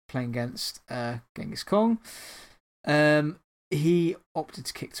 playing against Genghis Kong. He opted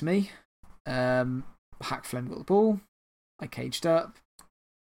to kick to me. Hakflem got the ball. I caged up.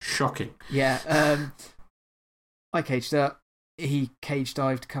 Shocking. Yeah. I caged up. He cage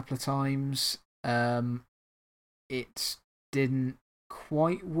dived a couple of times. It didn't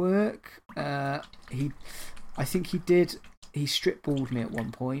quite work. I think he did. He strip balled me at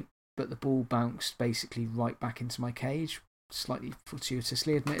one point, but the ball bounced basically right back into my cage, slightly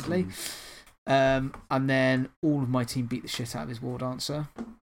fortuitously, admittedly. And then all of my team beat the shit out of his war dancer.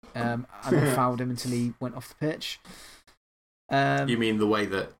 And then fouled him until he went off the pitch. You mean the way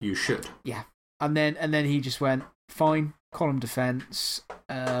that you should? Yeah. And then he just went, fine, column defence.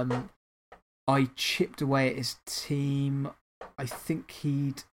 I chipped away at his team. I think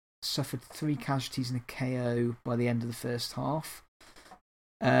he'd suffered 3 casualties and a KO by the end of the first half.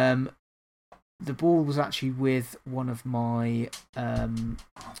 The ball was actually with one of my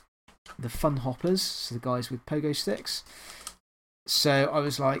the fun hoppers, so the guys with pogo sticks. So I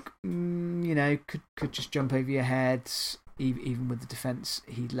was like, you know, could just jump over your head, even with the defence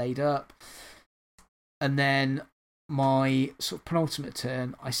he'd laid up. And then my sort of penultimate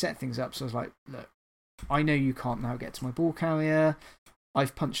turn, I set things up. So I was like, look, I know you can't now get to my ball carrier.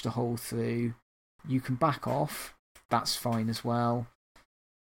 I've punched a hole through. You can back off. That's fine as well.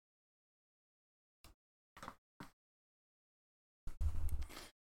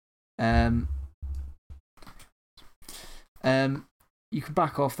 You can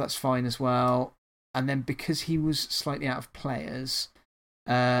back off, that's fine as well. And then because he was slightly out of players,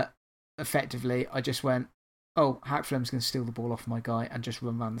 effectively, I just went, oh, Hakflem's going to steal the ball off my guy and just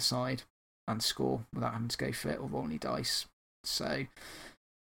run around the side and score without having to go for it or roll any dice. So,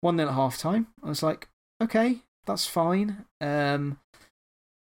 1-0 at half time. I was like, okay, that's fine. Ball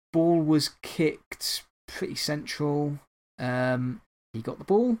was kicked pretty central. He got the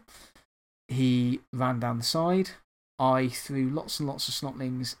ball. He ran down the side. I threw lots and lots of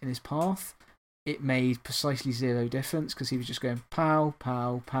snotlings in his path. It made precisely 0 difference because he was just going pow,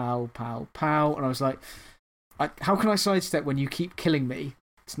 pow, pow, pow, pow. And I was like, how can I sidestep when you keep killing me?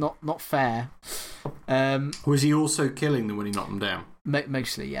 It's not fair. Was he also killing them when he knocked them down?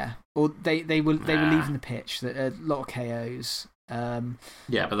 Mostly, yeah. Or they were leaving the pitch. A lot of KOs.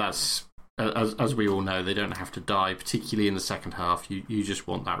 Yeah, but that's, as we all know, they don't have to die, particularly in the second half. You just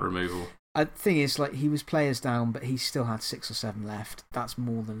want that removal. The thing is, like, he was players down, but he still had 6 or 7 left. That's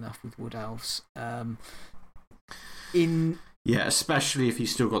more than enough with Wood Elves. Yeah, especially if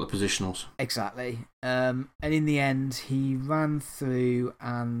he's still got the positionals. Exactly. And in the end, he ran through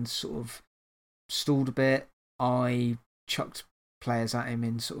and sort of stalled a bit. I chucked players at him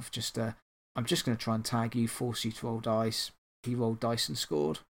in sort of just I'm just going to try and tag you, force you to roll dice. He rolled dice and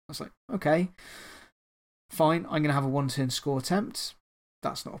scored. I was like, okay, fine. I'm going to have a 1-turn score attempt.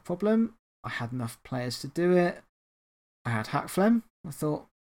 That's not a problem. I had enough players to do it. I had Hakflem. I thought,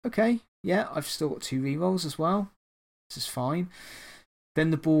 okay, yeah, I've still got 2 rerolls as well. This is fine. Then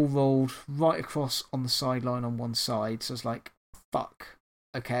the ball rolled right across on the sideline on one side. So I was like, fuck,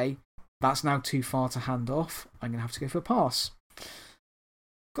 okay, that's now too far to hand off. I'm going to have to go for a pass.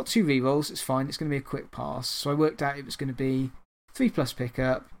 Got 2 rerolls, it's fine. It's going to be a quick pass. So I worked out it was going to be 3+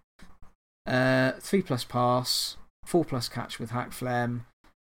 pickup, 3+ pass, 4+ catch with Hakflem,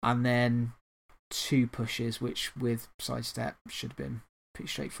 and then 2 pushes, which with sidestep should have been pretty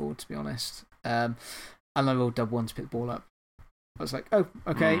straightforward, to be honest. And I rolled double 1 to pick the ball up. I was like, oh,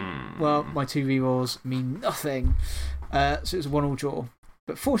 okay, well, my 2 rerolls mean nothing. So it was a 1-1 draw.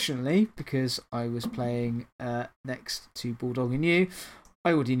 But fortunately, because I was playing next to Bulldog and you,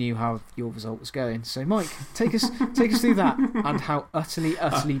 I already knew how your result was going. So, Mike, take us through that and how utterly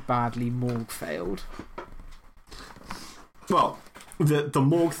badly Morg failed. Well, the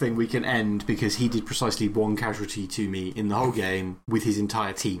Morg thing we can end because he did precisely 1 casualty to me in the whole game with his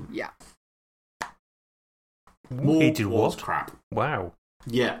entire team. Yeah. Morg he did was what? crap. Wow.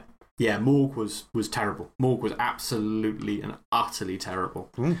 Yeah. Yeah, Morg was terrible. Morg was absolutely and utterly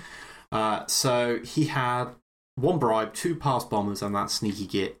terrible. So he had 1 bribe, 2 pass bombers, and that sneaky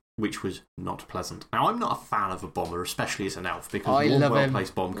git, which was not pleasant. Now, I'm not a fan of a bomber, especially as an elf, because one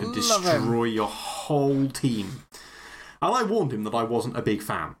well-placed bomb can destroy your whole team. And I warned him that I wasn't a big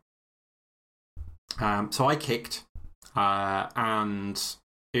fan. So I kicked, and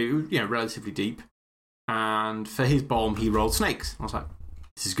it was relatively deep. And for his bomb, he rolled snakes. I was like,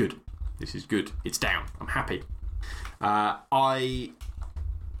 this is good. This is good. It's down. I'm happy. I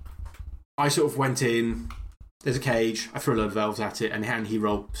sort of went in. There's a cage. I threw a load of elves at it, and he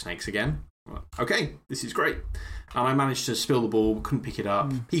rolled snakes again. Okay, this is great. And I managed to spill the ball, couldn't pick it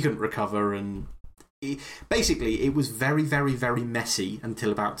up. He couldn't recover. And basically, it was very, very, very messy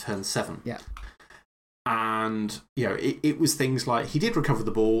until about turn 7. Yeah. And, it was things like he did recover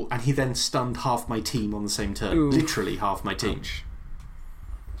the ball and he then stunned half my team on the same turn. Ooh. Literally half my team. Ouch.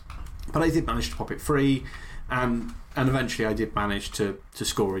 But I did manage to pop it free. And eventually I did manage to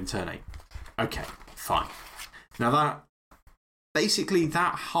score in turn 8. Okay, fine. Now basically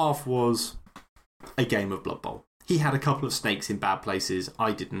that half was a game of Blood Bowl. He had a couple of snakes in bad places.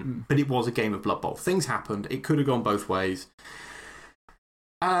 I didn't. But it was a game of Blood Bowl. Things happened. It could have gone both ways.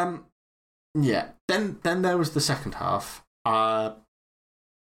 Yeah. Then there was the second half.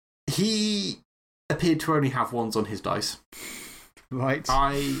 He appeared to only have 1s on his dice. Right.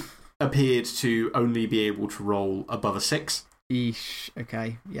 I appeared to only be able to roll above a 6. Eesh.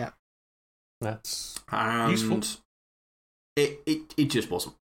 Okay. Yeah. That's And useful. It just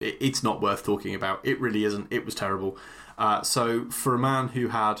wasn't. It's not worth talking about. It really isn't. It was terrible. So, for a man who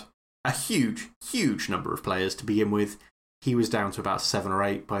had a huge, huge number of players to begin with, he was down to about 7 or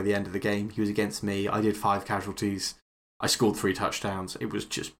 8 by the end of the game. He was against me. I did 5 casualties. I scored 3 touchdowns. It was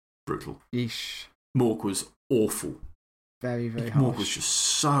just brutal. Eesh. Morg was awful. Very, very harsh. Morg was just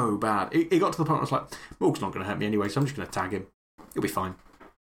so bad. It got to the point where I was like, Morg's not going to hurt me anyway, so I'm just going to tag him. It'll be fine.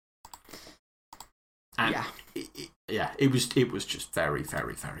 And yeah. It was just very,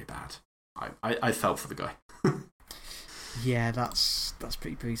 very, very bad. I felt for the guy. Yeah, that's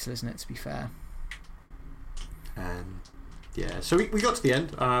pretty brutal, isn't it, to be fair? Yeah, so we got to the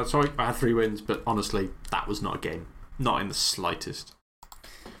end. So I had 3 wins, but honestly, that was not a game. Not in the slightest.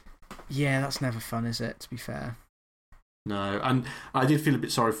 Yeah, that's never fun, is it, to be fair? No, and I did feel a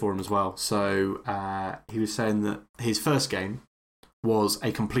bit sorry for him as well. So he was saying that his first game was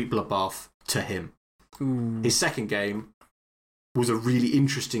a complete bloodbath to him. Ooh. His second game was a really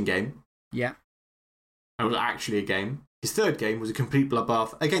interesting game. Yeah. It was actually a game. His third game was a complete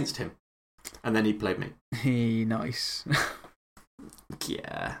bloodbath against him. And then he played me. Nice.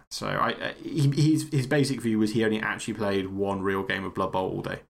 Yeah. So his basic view was he only actually played 1 real game of Blood Bowl all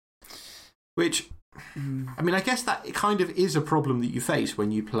day. Which, I mean, I guess that kind of is a problem that you face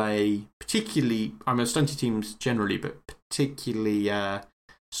when you play, particularly, I mean, stunty teams generally, but particularly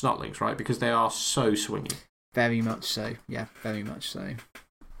Snotlings, right? Because they are so swingy. Very much so. Yeah, very much so.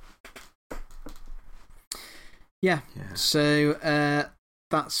 Yeah. So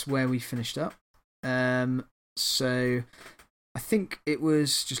that's where we finished up. So I think it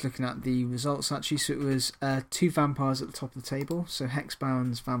was, just looking at the results actually, so it was 2 vampires at the top of the table. So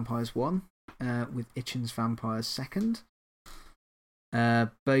Hexbound's Vampires won, with Itchin's Vampires second.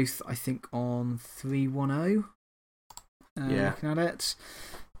 Both, I think, on 3-1-0. Looking at it.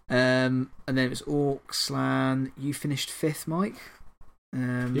 And then it was Orc, Slan. You finished 5th, Mike.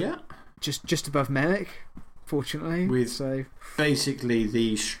 Yeah. Just above Merrick, fortunately. With basically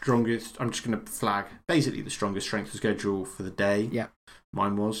the strongest, I'm just going to flag, basically the strongest strength of schedule for the day. Yeah.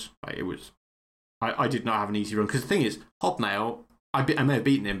 Mine was. I did not have an easy run. Because the thing is, Hobnail, I may have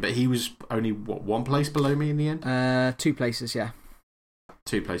beaten him, but he was only, 1 place below me in the end? 2 places, yeah.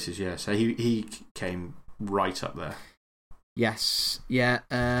 2 places, yeah. So he came right up there. Yes, yeah.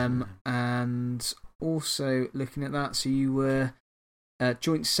 And also looking at that, so you were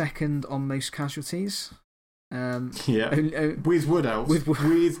joint second on most casualties. Yeah. With Wood Elves. With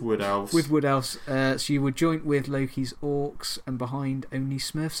Wood Elves. With Wood Elves. So you were joint with Loki's Orcs and behind only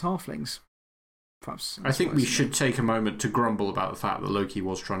Smurf's Halflings. Perhaps. I think we should take a moment to grumble about the fact that Loki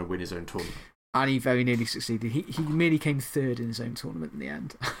was trying to win his own tournament. And he very nearly succeeded. He merely came 3rd in his own tournament in the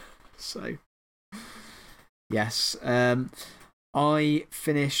end. So, yes. I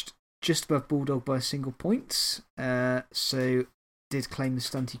finished just above Bulldog by a single point. So, did claim the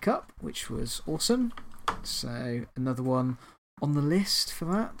Stunty Cup, which was awesome. So, another one on the list for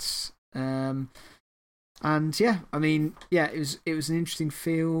that. And yeah, I mean, yeah, it was an interesting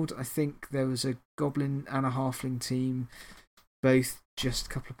field. I think there was a Goblin and a Halfling team, both just a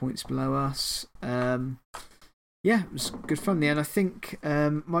couple of points below us. Yeah, it was good fun in the end. I think,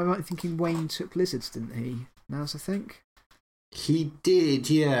 am I right in thinking Wayne took Lizards, didn't he? Now's, I think. He did,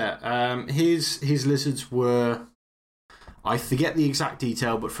 yeah. His Lizards were, I forget the exact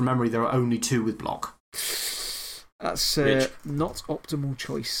detail, but from memory, there are only 2 with block. That's not optimal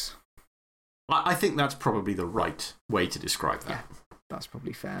choice. I think that's probably the right way to describe that. Yeah, that's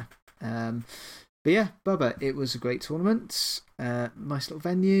probably fair. But yeah, Bubba, it was a great tournament. Nice little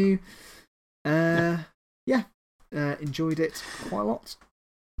venue. Enjoyed it quite a lot.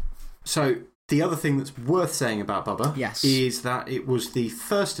 So, the other thing that's worth saying about Bubba is that it was the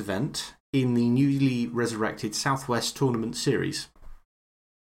first event in the newly resurrected Southwest Tournament Series.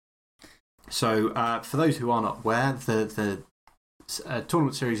 So, for those who are not aware, the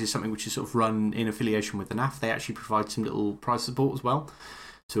tournament series is something which is sort of run in affiliation with the NAF. They actually provide some little prize support as well.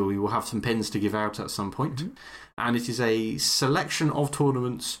 So, we will have some pins to give out at some point. And it is a selection of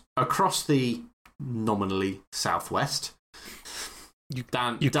tournaments across the nominally southwest.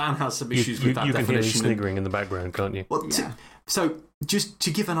 Dan has some issues with that you definition. You can hear me sniggering in the background, can't you? Well, so, just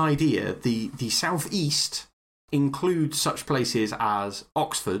to give an idea, the southeast includes such places as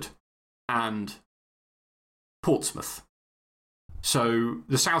Oxford and Portsmouth. So,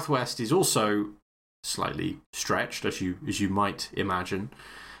 the southwest is also slightly stretched, as you might imagine.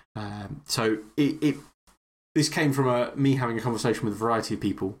 So, this came from me having a conversation with a variety of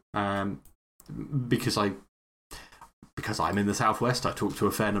people because I'm in the southwest. I talked to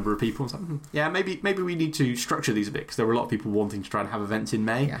a fair number of people and said, yeah, maybe we need to structure these a bit because there were a lot of people wanting to try and have events in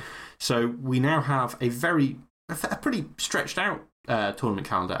May. Yeah. So we now have a pretty stretched out tournament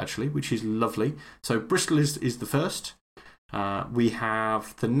calendar, actually, which is lovely. So Bristol is the first. We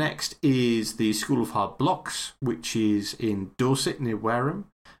have the next is the School of Hard Blocks, which is in Dorset near Wareham.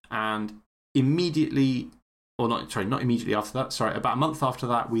 And immediately, or not immediately after that, about a month after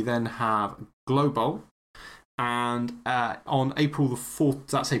that, we then have Global. And on April the 4th,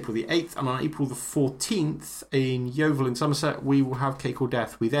 that's April the 8th, and on April the 14th in Yeovil in Somerset, we will have Cake or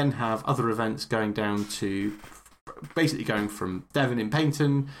Death. We then have other events going down to, basically going from Devon in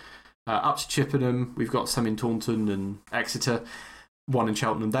Paignton up to Chippenham. We've got some in Taunton and Exeter, one in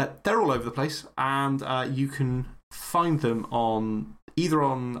Cheltenham. They're all over the place, and you can find them either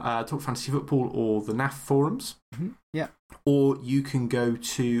on Talk Fantasy Football or the NAF forums. Yeah. Or you can go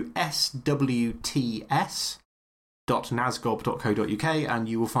to swts.nasgob.co.uk and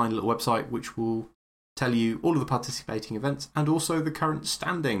you will find a little website which will tell you all of the participating events and also the current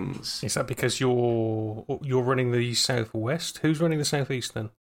standings. Is that because you're running the southwest? Who's running the southeast then?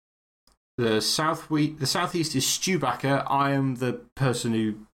 The southeast is Stu Backer. I am the person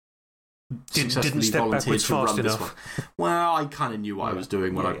who successfully volunteered to run this one. Well, I kind of knew what I was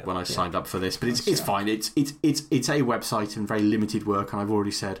doing when I signed up for this, but it's fine. It's a website and very limited work, and I've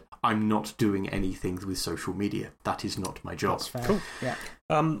already said I'm not doing anything with social media. That is not my job. That's fair. Cool. Yeah.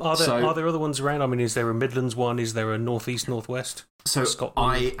 Are there other ones around? I mean, is there a Midlands one? Is there a northeast, northwest? So Scotland?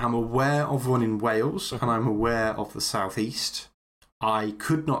 I am aware of one in Wales, and I'm aware of the southeast. I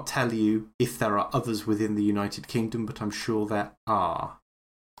could not tell you if there are others within the United Kingdom, but I'm sure there are.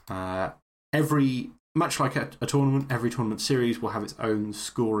 Much like a tournament, every tournament series will have its own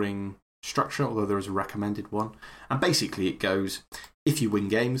scoring structure, although there is a recommended one. And basically, it goes: if you win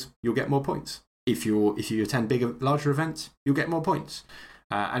games, you'll get more points. If you attend larger events, you'll get more points.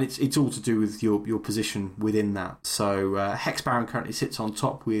 And it's all to do with your position within that. So Hexbound currently sits on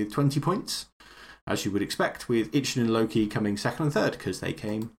top with 20 points, as you would expect, with Itchin and Loki coming second and third because they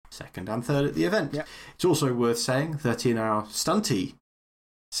came second and third at the event. Yep. It's also worth saying that in our Stunty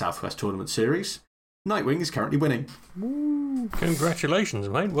Southwest Tournament Series, Nightwing is currently winning. Woo. Congratulations,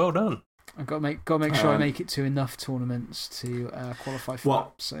 mate. Well done. I've got to make sure I make it to enough tournaments to qualify for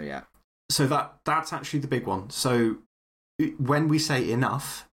that. So, yeah. So that's actually the big one. So when we say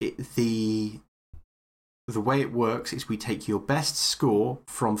enough, the way it works is we take your best score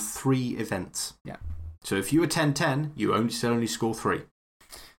from 3 events. Yeah. So if you attend 10, you only score 3.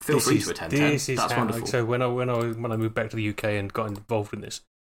 Feel free to attend 10. That's wonderful. So when I moved back to the UK and got involved in this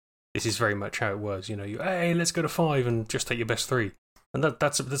is very much how it was. You know, hey, let's go to 5 and just take your best 3. And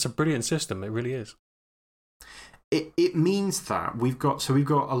that's a brilliant system. It really is. It means that we've got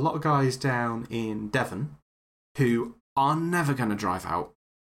a lot of guys down in Devon who are never going to drive out,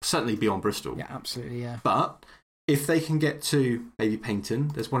 certainly beyond Bristol. Yeah, absolutely, yeah. But if they can get to maybe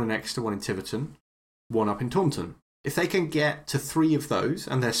Paignton, there's one in Exeter, one in Tiverton, one up in Taunton. If they can get to 3 of those,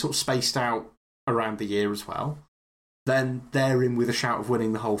 and they're sort of spaced out around the year as well, then they're in with a shout of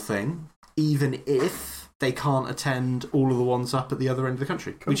winning the whole thing, even if they can't attend all of the ones up at the other end of the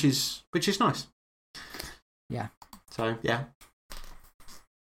country, cool. which is nice. Yeah. So, yeah.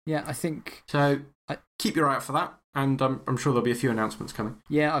 Yeah, I think... So, keep your eye out for that, and I'm sure there'll be a few announcements coming.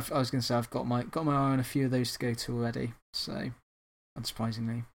 Yeah, I was going to say, I've got my eye on a few of those to go to already, so,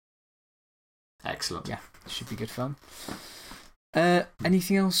 unsurprisingly. Excellent. Yeah, should be good fun.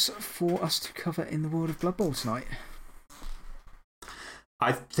 Anything else for us to cover in the world of Blood Bowl tonight?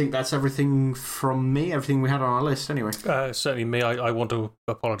 I think that's everything from me, everything we had on our list anyway. Certainly me. I want to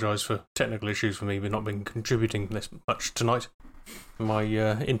apologise for technical issues for me with not been contributing this much tonight. My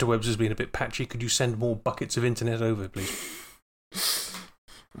interwebs has been a bit patchy. Could you send more buckets of internet over, please?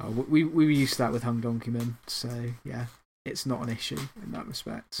 We were used to that with Hung Donkeyman, so yeah, it's not an issue in that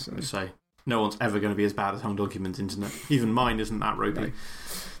respect. So no one's ever going to be as bad as Hung Donkeyman's internet. Even mine isn't that ropey.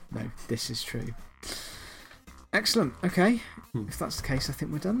 no, this is true. Excellent. Okay. If that's the case, I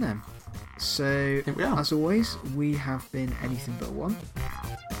think we're done then. So, as always, we have been Anything But One.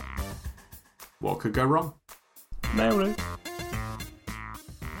 What could go wrong? Nailed it.